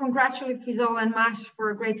want to congratulate Fizol and Matt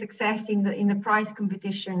for a great success in the prize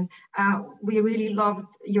competition. We really loved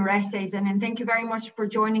your essays, and thank you very much for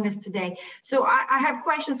joining us today. So I have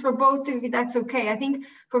questions for both of you, if that's okay. I think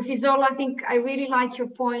for Fizol, I really like your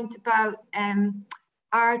point about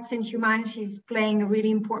arts and humanities playing a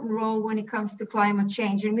really important role when it comes to climate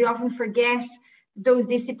change. And we often forget those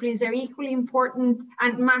disciplines are equally important.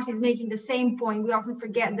 And Matt is making the same point. We often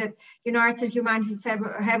forget that arts and humanities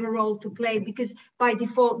have a role to play, because by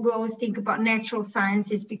default we always think about natural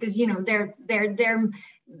sciences because they're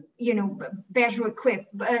better equipped.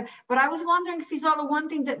 But I was wondering, Fisola, one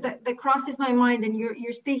thing that crosses my mind, and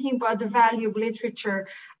you're speaking about the value of literature,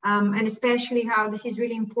 and especially how this is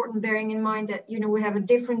really important, bearing in mind that, we have a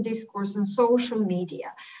different discourse on social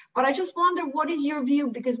media. But I just wonder, what is your view?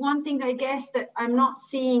 Because one thing I guess that I'm not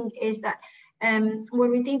seeing is that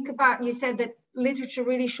when we think about, you said that literature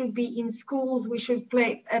really should be in schools, we should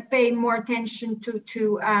pay more attention to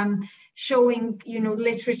showing,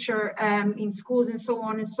 literature in schools and so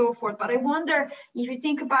on and so forth. But I wonder if you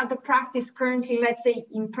think about the practice currently, let's say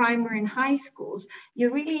in primary and high schools,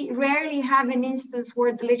 you really rarely have an instance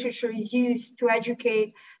where the literature is used to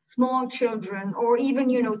educate small children or even,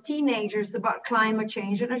 teenagers about climate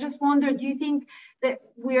change. And I just wonder, do you think that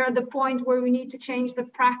we are at the point where we need to change the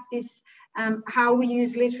practice, how we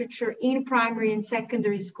use literature in primary and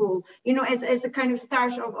secondary school, as a kind of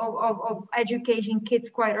start of educating kids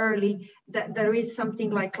quite early that there is something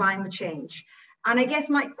like climate change? And I guess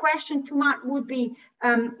my question to Matt would be,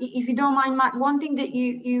 if you don't mind, Matt, one thing that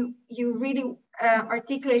you really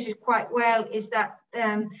articulated quite well is that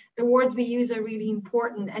the words we use are really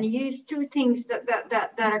important. And you use two things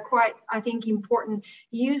that are quite, I think, important.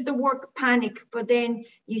 You use the word panic, but then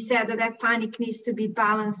you said that panic needs to be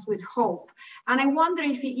balanced with hope. And I wonder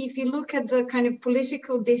if you look at the kind of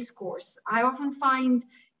political discourse, I often find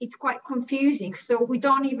it's quite confusing. So we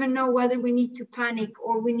don't even know whether we need to panic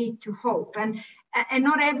or we need to hope. And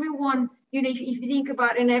not everyone, if you think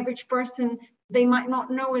about an average person, they might not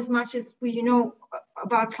know as much as we know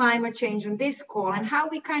about climate change on this call, and how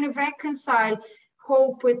we kind of reconcile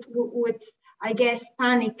hope with I guess,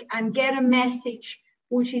 panic, and get a message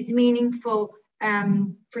which is meaningful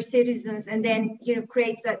for citizens, and then,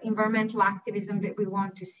 creates that environmental activism that we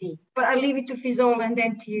want to see. But I'll leave it to Fisola and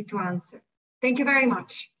then to you to answer. Thank you very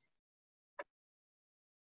much.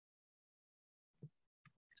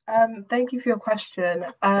 Thank you for your question.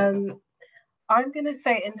 I'm going to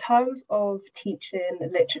say, in terms of teaching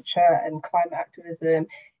literature and climate activism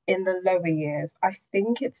in the lower years, I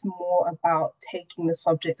think it's more about taking the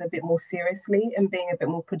subject a bit more seriously and being a bit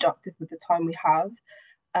more productive with the time we have.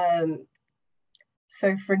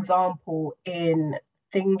 So, for example, in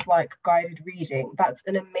things like guided reading, that's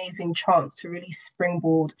an amazing chance to really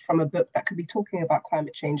springboard from a book that could be talking about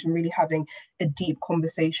climate change and really having a deep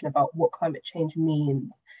conversation about what climate change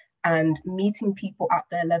means, and meeting people at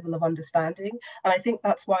their level of understanding. And I think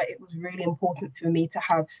that's why it was really important for me to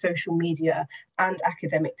have social media and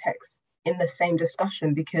academic texts in the same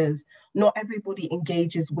discussion, because not everybody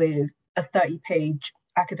engages with a 30-page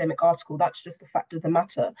academic article. That's just the fact of the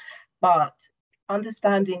matter. But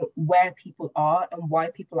understanding where people are and why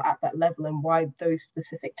people are at that level, and why those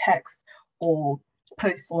specific texts or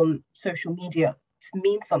posts on social media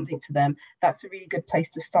mean something to them, that's a really good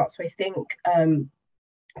place to start. So I think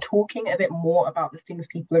talking a bit more about the things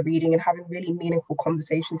people are reading and having really meaningful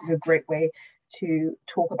conversations is a great way to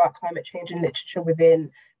talk about climate change and literature within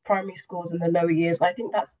primary schools in the lower years. And I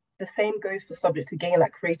think that's the same goes for subjects, again,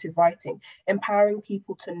 like creative writing, empowering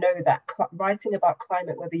people to know that writing about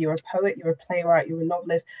climate, whether you're a poet, you're a playwright, you're a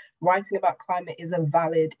novelist, writing about climate is a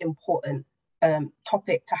valid, important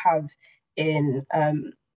topic to have in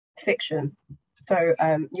fiction. So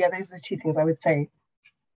yeah, those are the two things I would say.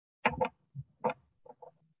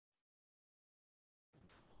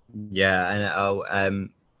 Yeah, and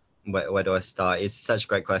where do I start? It's such a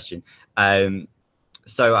great question.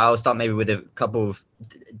 So I'll start maybe with a couple of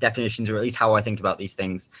definitions, or at least how I think about these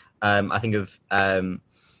things. I think of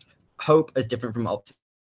hope as different from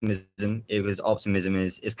optimism, because optimism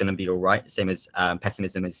is going to be all right, same as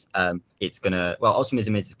pessimism is it's going to, well,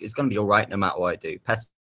 optimism is it's going to be all right no matter what I do.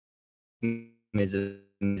 Pessimism,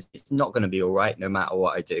 it's not going to be all right no matter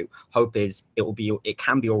what I do. Hope is it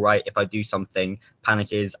can be all right if I do something.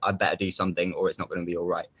 Panic is I better do something or it's not going to be all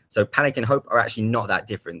right. So panic and hope are actually not that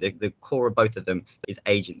different. The core of both of them is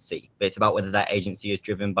agency, but it's about whether that agency is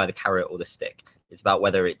driven by the carrot or the stick. It's about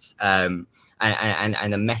whether it's and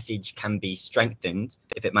the message can be strengthened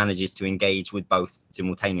if it manages to engage with both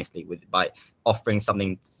simultaneously, by offering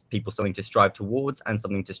people something to strive towards and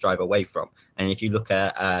something to strive away from. And if you look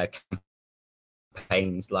at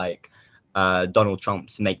campaigns like Donald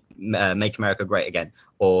Trump's Make America Great Again,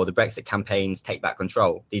 or the Brexit campaign's Take Back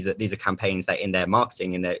Control, these are campaigns that in their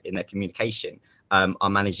marketing, in their communication, are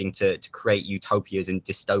managing to create utopias and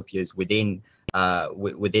dystopias within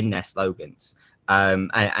their slogans.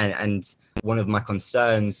 And one of my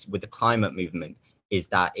concerns with the climate movement is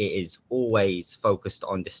that it is always focused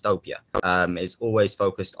on dystopia. It's always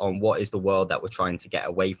focused on what is the world that we're trying to get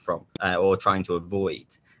away from or trying to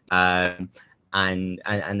avoid. and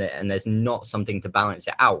there's not something to balance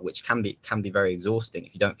it out, which can be very exhausting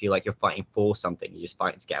if you don't feel like you're fighting for something, you're just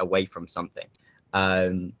fighting to get away from something.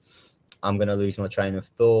 I'm gonna lose my train of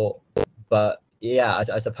thought, but yeah,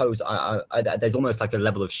 I suppose there's almost like a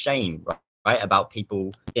level of shame, right, about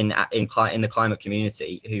people in the climate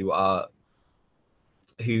community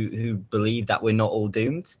who believe that we're not all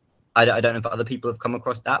doomed. I don't know if other people have come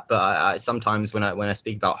across that, but I sometimes when I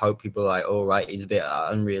speak about hope, people are like, "Oh, right, it's a bit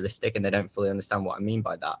unrealistic," and they don't fully understand what I mean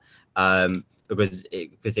by that. Because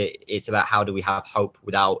it's about how do we have hope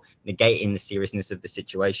without negating the seriousness of the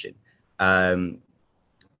situation. But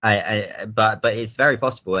it's very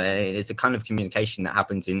possible, and it's a kind of communication that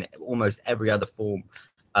happens in almost every other form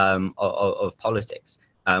of politics.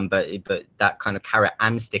 But that kind of carrot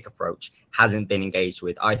and stick approach hasn't been engaged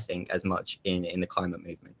with, I think, as much in the climate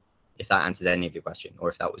movement. If that answers any of your question, or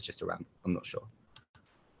if that was just a ramble, I'm not sure.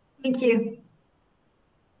 Thank you.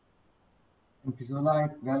 Okay, so I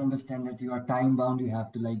well understand that you are time bound, you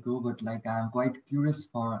have to go, but I'm quite curious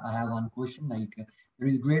I have one question. There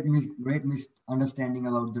is great misunderstanding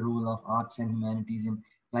about the role of arts and humanities in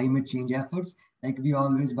climate change efforts. We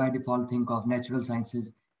always by default think of natural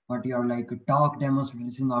sciences, but your talk demonstrates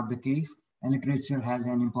this is not the case, and literature has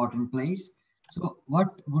an important place. So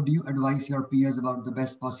what would you advise your peers about the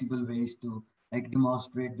best possible ways to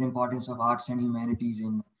demonstrate the importance of arts and humanities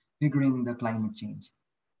in figuring the climate change?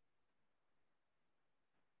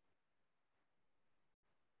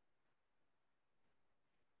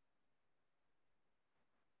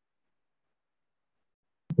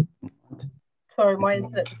 Sorry, my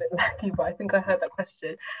internet's a bit laggy, but I think I heard that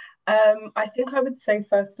question. I think I would say,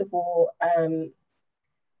 first of all,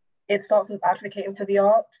 it starts with advocating for the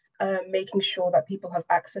arts, making sure that people have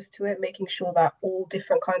access to it, making sure that all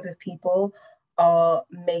different kinds of people are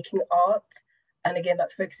making art. And again,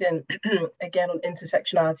 that's focusing again on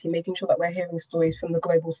intersectionality, making sure that we're hearing stories from the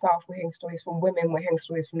global south, we're hearing stories from women, we're hearing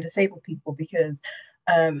stories from disabled people, because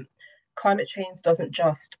climate change doesn't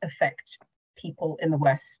just affect people in the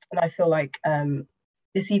West. And I feel like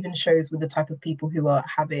this even shows with the type of people who are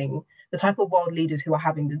having, the type of world leaders who are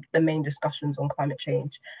having the main discussions on climate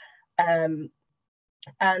change. And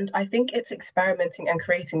I think it's experimenting and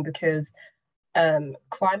creating, because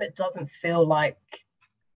climate doesn't feel like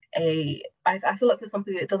I feel like it's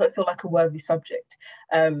something that doesn't feel like a worthy subject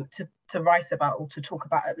to write about or to talk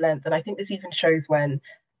about at length. And I think this even shows when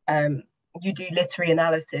you do literary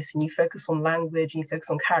analysis and you focus on language and you focus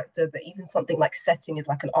on character, but even something like setting is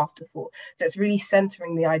like an afterthought. So it's really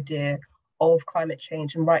centering the idea of climate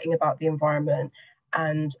change and writing about the environment,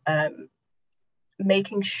 and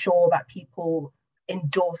making sure that people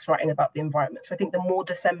endorse writing about the environment. So I think the more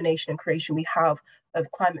dissemination and creation we have of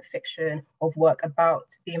climate fiction, of work about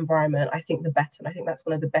the environment, I think the better. And I think that's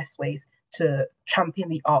one of the best ways to champion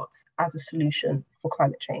the arts as a solution for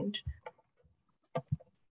climate change.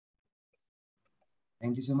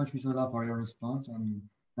 Thank you so much, Visola, for your response. And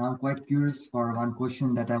now I'm quite curious for one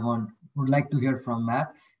question that would like to hear from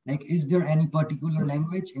Matt. Is there any particular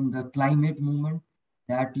language in the climate movement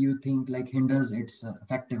that you think hinders its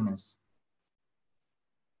effectiveness?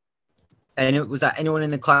 And was that anyone in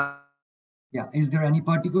the climate? Yeah, is there any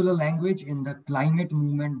particular language in the climate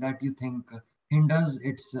movement that you think hinders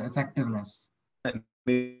its effectiveness?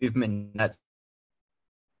 Movement that's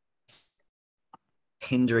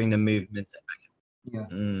hindering the movement. Yeah.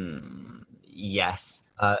 Yes,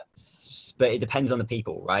 but it depends on the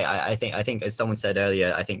people, right? I think as someone said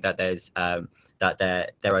earlier, I think that there's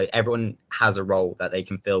everyone has a role that they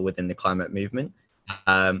can fill within the climate movement,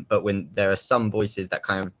 but when there are some voices that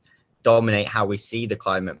kind of dominate how we see the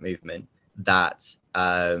climate movement, that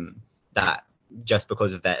just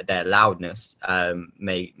because of their loudness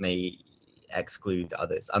may exclude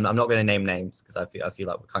others. I'm not going to name names because I feel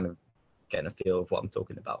like we're kind of getting a feel of what I'm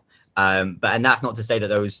talking about. And that's not to say that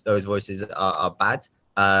those voices are bad,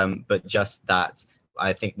 but just that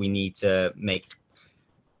I think we need to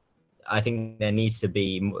I think there needs to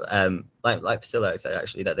be, like Priscilla said,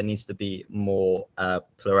 actually, that there needs to be more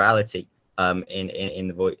plurality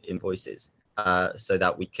in voices, so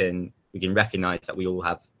that we can recognize that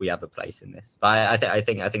we have a place in this. But I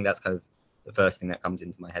think that's kind of the first thing that comes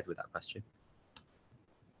into my head with that question.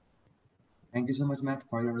 Thank you so much, Matt,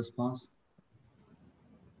 for your response.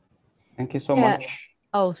 Thank you so much.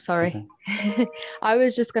 Oh, sorry. Okay. I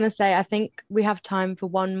was just going to say, I think we have time for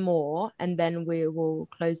one more and then we will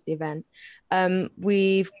close the event.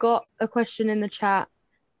 We've got a question in the chat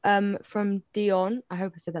from Dion, I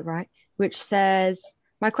hope I said that right, which says,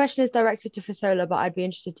 My question is directed to Fasola, but I'd be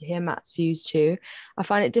interested to hear Matt's views too. I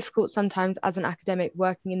find it difficult sometimes as an academic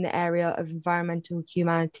working in the area of environmental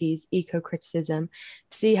humanities, eco-criticism,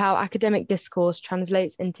 to see how academic discourse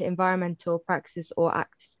translates into environmental practice or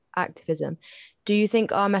activism. Do you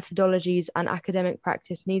think our methodologies and academic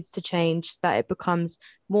practice needs to change so that it becomes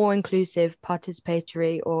more inclusive,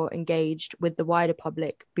 participatory, or engaged with the wider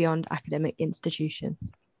public beyond academic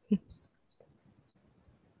institutions?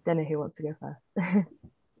 Don't know who wants to go first.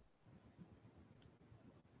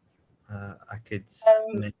 I could.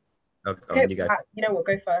 Okay, you go. You know what?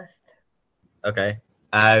 Go first. Okay.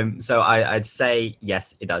 So I'd say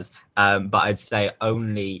yes, it does. But I'd say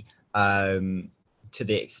only to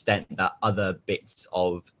the extent that other bits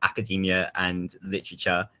of academia and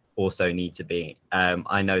literature also need to be.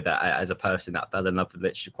 I know that as a person that fell in love with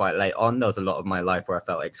literature quite late on, there was a lot of my life where I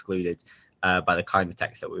felt excluded by the kind of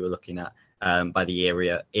text that we were looking at, by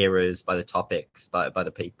the eras, by the topics, by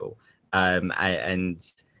the people. I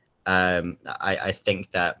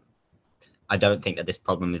think that I don't think that this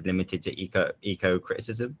problem is limited to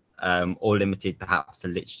eco-criticism or limited perhaps to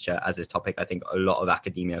literature as a topic. I think a lot of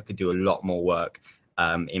academia could do a lot more work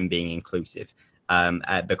in being inclusive,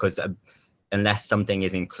 because unless something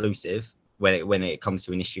is inclusive when it comes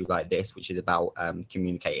to an issue like this, which is about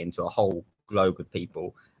communicating to a whole globe of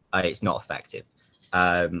people, it's not effective.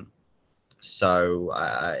 So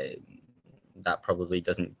that probably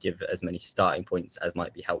doesn't give as many starting points as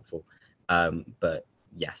might be helpful. But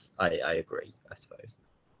yes, I agree, I suppose.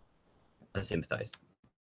 I sympathize.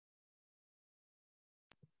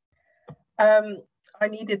 I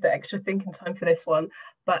needed the extra thinking time for this one,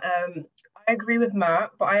 but I agree with Matt,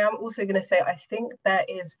 but I am also going to say I think there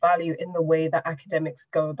is value in the way that academics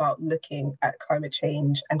go about looking at climate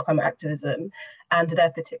change and climate activism and their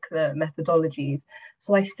particular methodologies.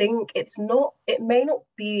 So I think it may not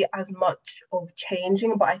be as much of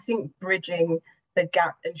changing, but I think bridging the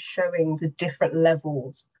gap and showing the different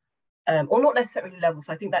levels, or not necessarily levels,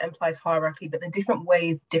 I think that implies hierarchy, but the different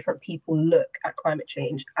ways different people look at climate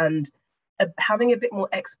change and having a bit more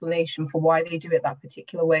explanation for why they do it that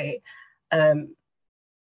particular way.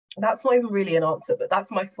 That's not even really an answer, but that's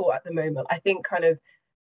my thought at the moment. I think kind of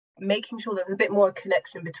making sure there's a bit more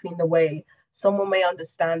connection between the way someone may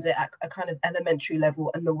understand it at a kind of elementary level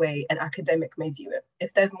and the way an academic may view it.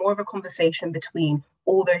 If there's more of a conversation between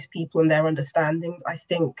all those people and their understandings, I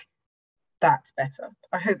think that's better.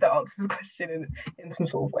 I hope that answers the question in some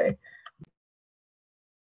sort of way.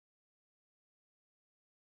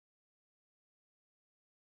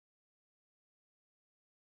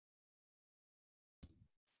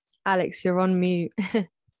 Alex, you're on mute.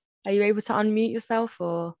 Are you able to unmute yourself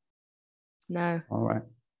or no? All right.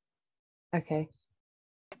 Okay.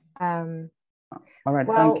 All right.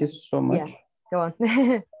 Well, thank you so much. Yeah, go on.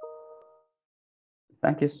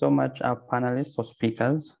 Thank you so much, our panelists or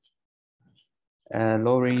speakers.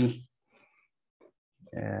 Laurie,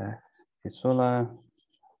 Fasola,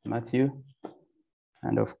 Matthew,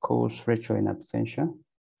 and of course, Rachel in absentia.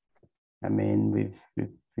 I mean,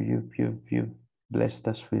 you've blessed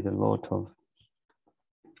us with a lot of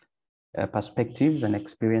perspectives and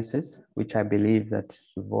experiences, which I believe that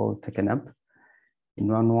we've all taken up. In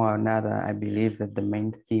one way or another, I believe that the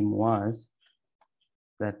main theme was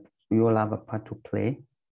that we all have a part to play,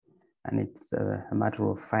 and it's a matter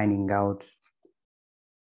of finding out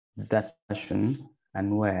that passion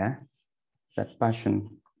and where that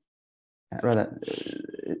passion, rather,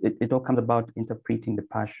 it all comes about interpreting the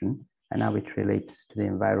passion and how it relates to the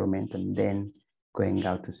environment, and then going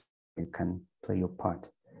out to see you can play your part.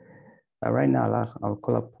 Right now, I'll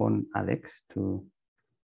call upon Alex to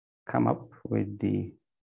come up with the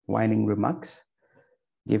winding remarks,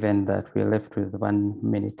 given that we're left with 1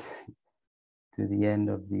 minute to the end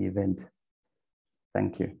of the event.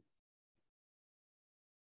 Thank you.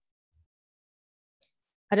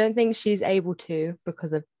 I don't think she's able to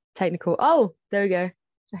because of technical. Oh, there we go.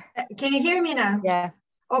 Can you hear me now? Yeah.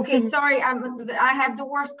 Okay, sorry, I have the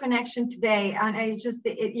worst connection today, and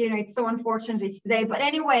it's so unfortunate it's today. But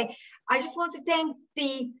anyway, I just want to thank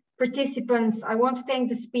the participants. I want to thank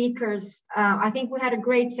the speakers. I think we had a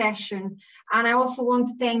great session, and I also want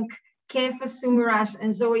to thank Kefa, Sumarat,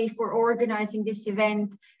 and Zoe for organizing this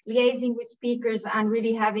event, liaising with speakers, and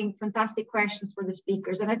really having fantastic questions for the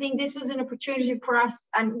speakers. And I think this was an opportunity for us,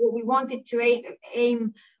 and what we wanted to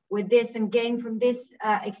aim with this and gain from this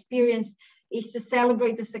experience is to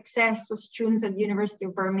celebrate the success of students at the University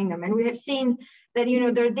of Birmingham. And we have seen that,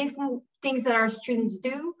 there are different things that our students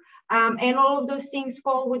do, and all of those things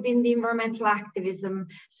fall within the environmental activism.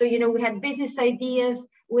 So, we had business ideas,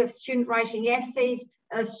 we have students writing essays,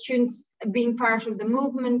 students being part of the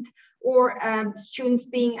movement, or students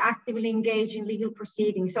being actively engaged in legal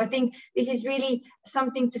proceedings. So I think this is really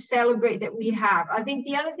something to celebrate that we have. I think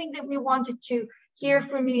the other thing that we wanted to hear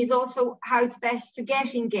from you is also how it's best to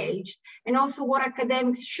get engaged, and also what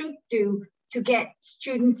academics should do to get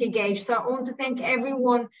students engaged. So I want to thank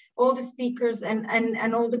everyone, all the speakers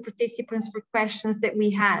and all the participants for questions that we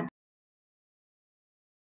had.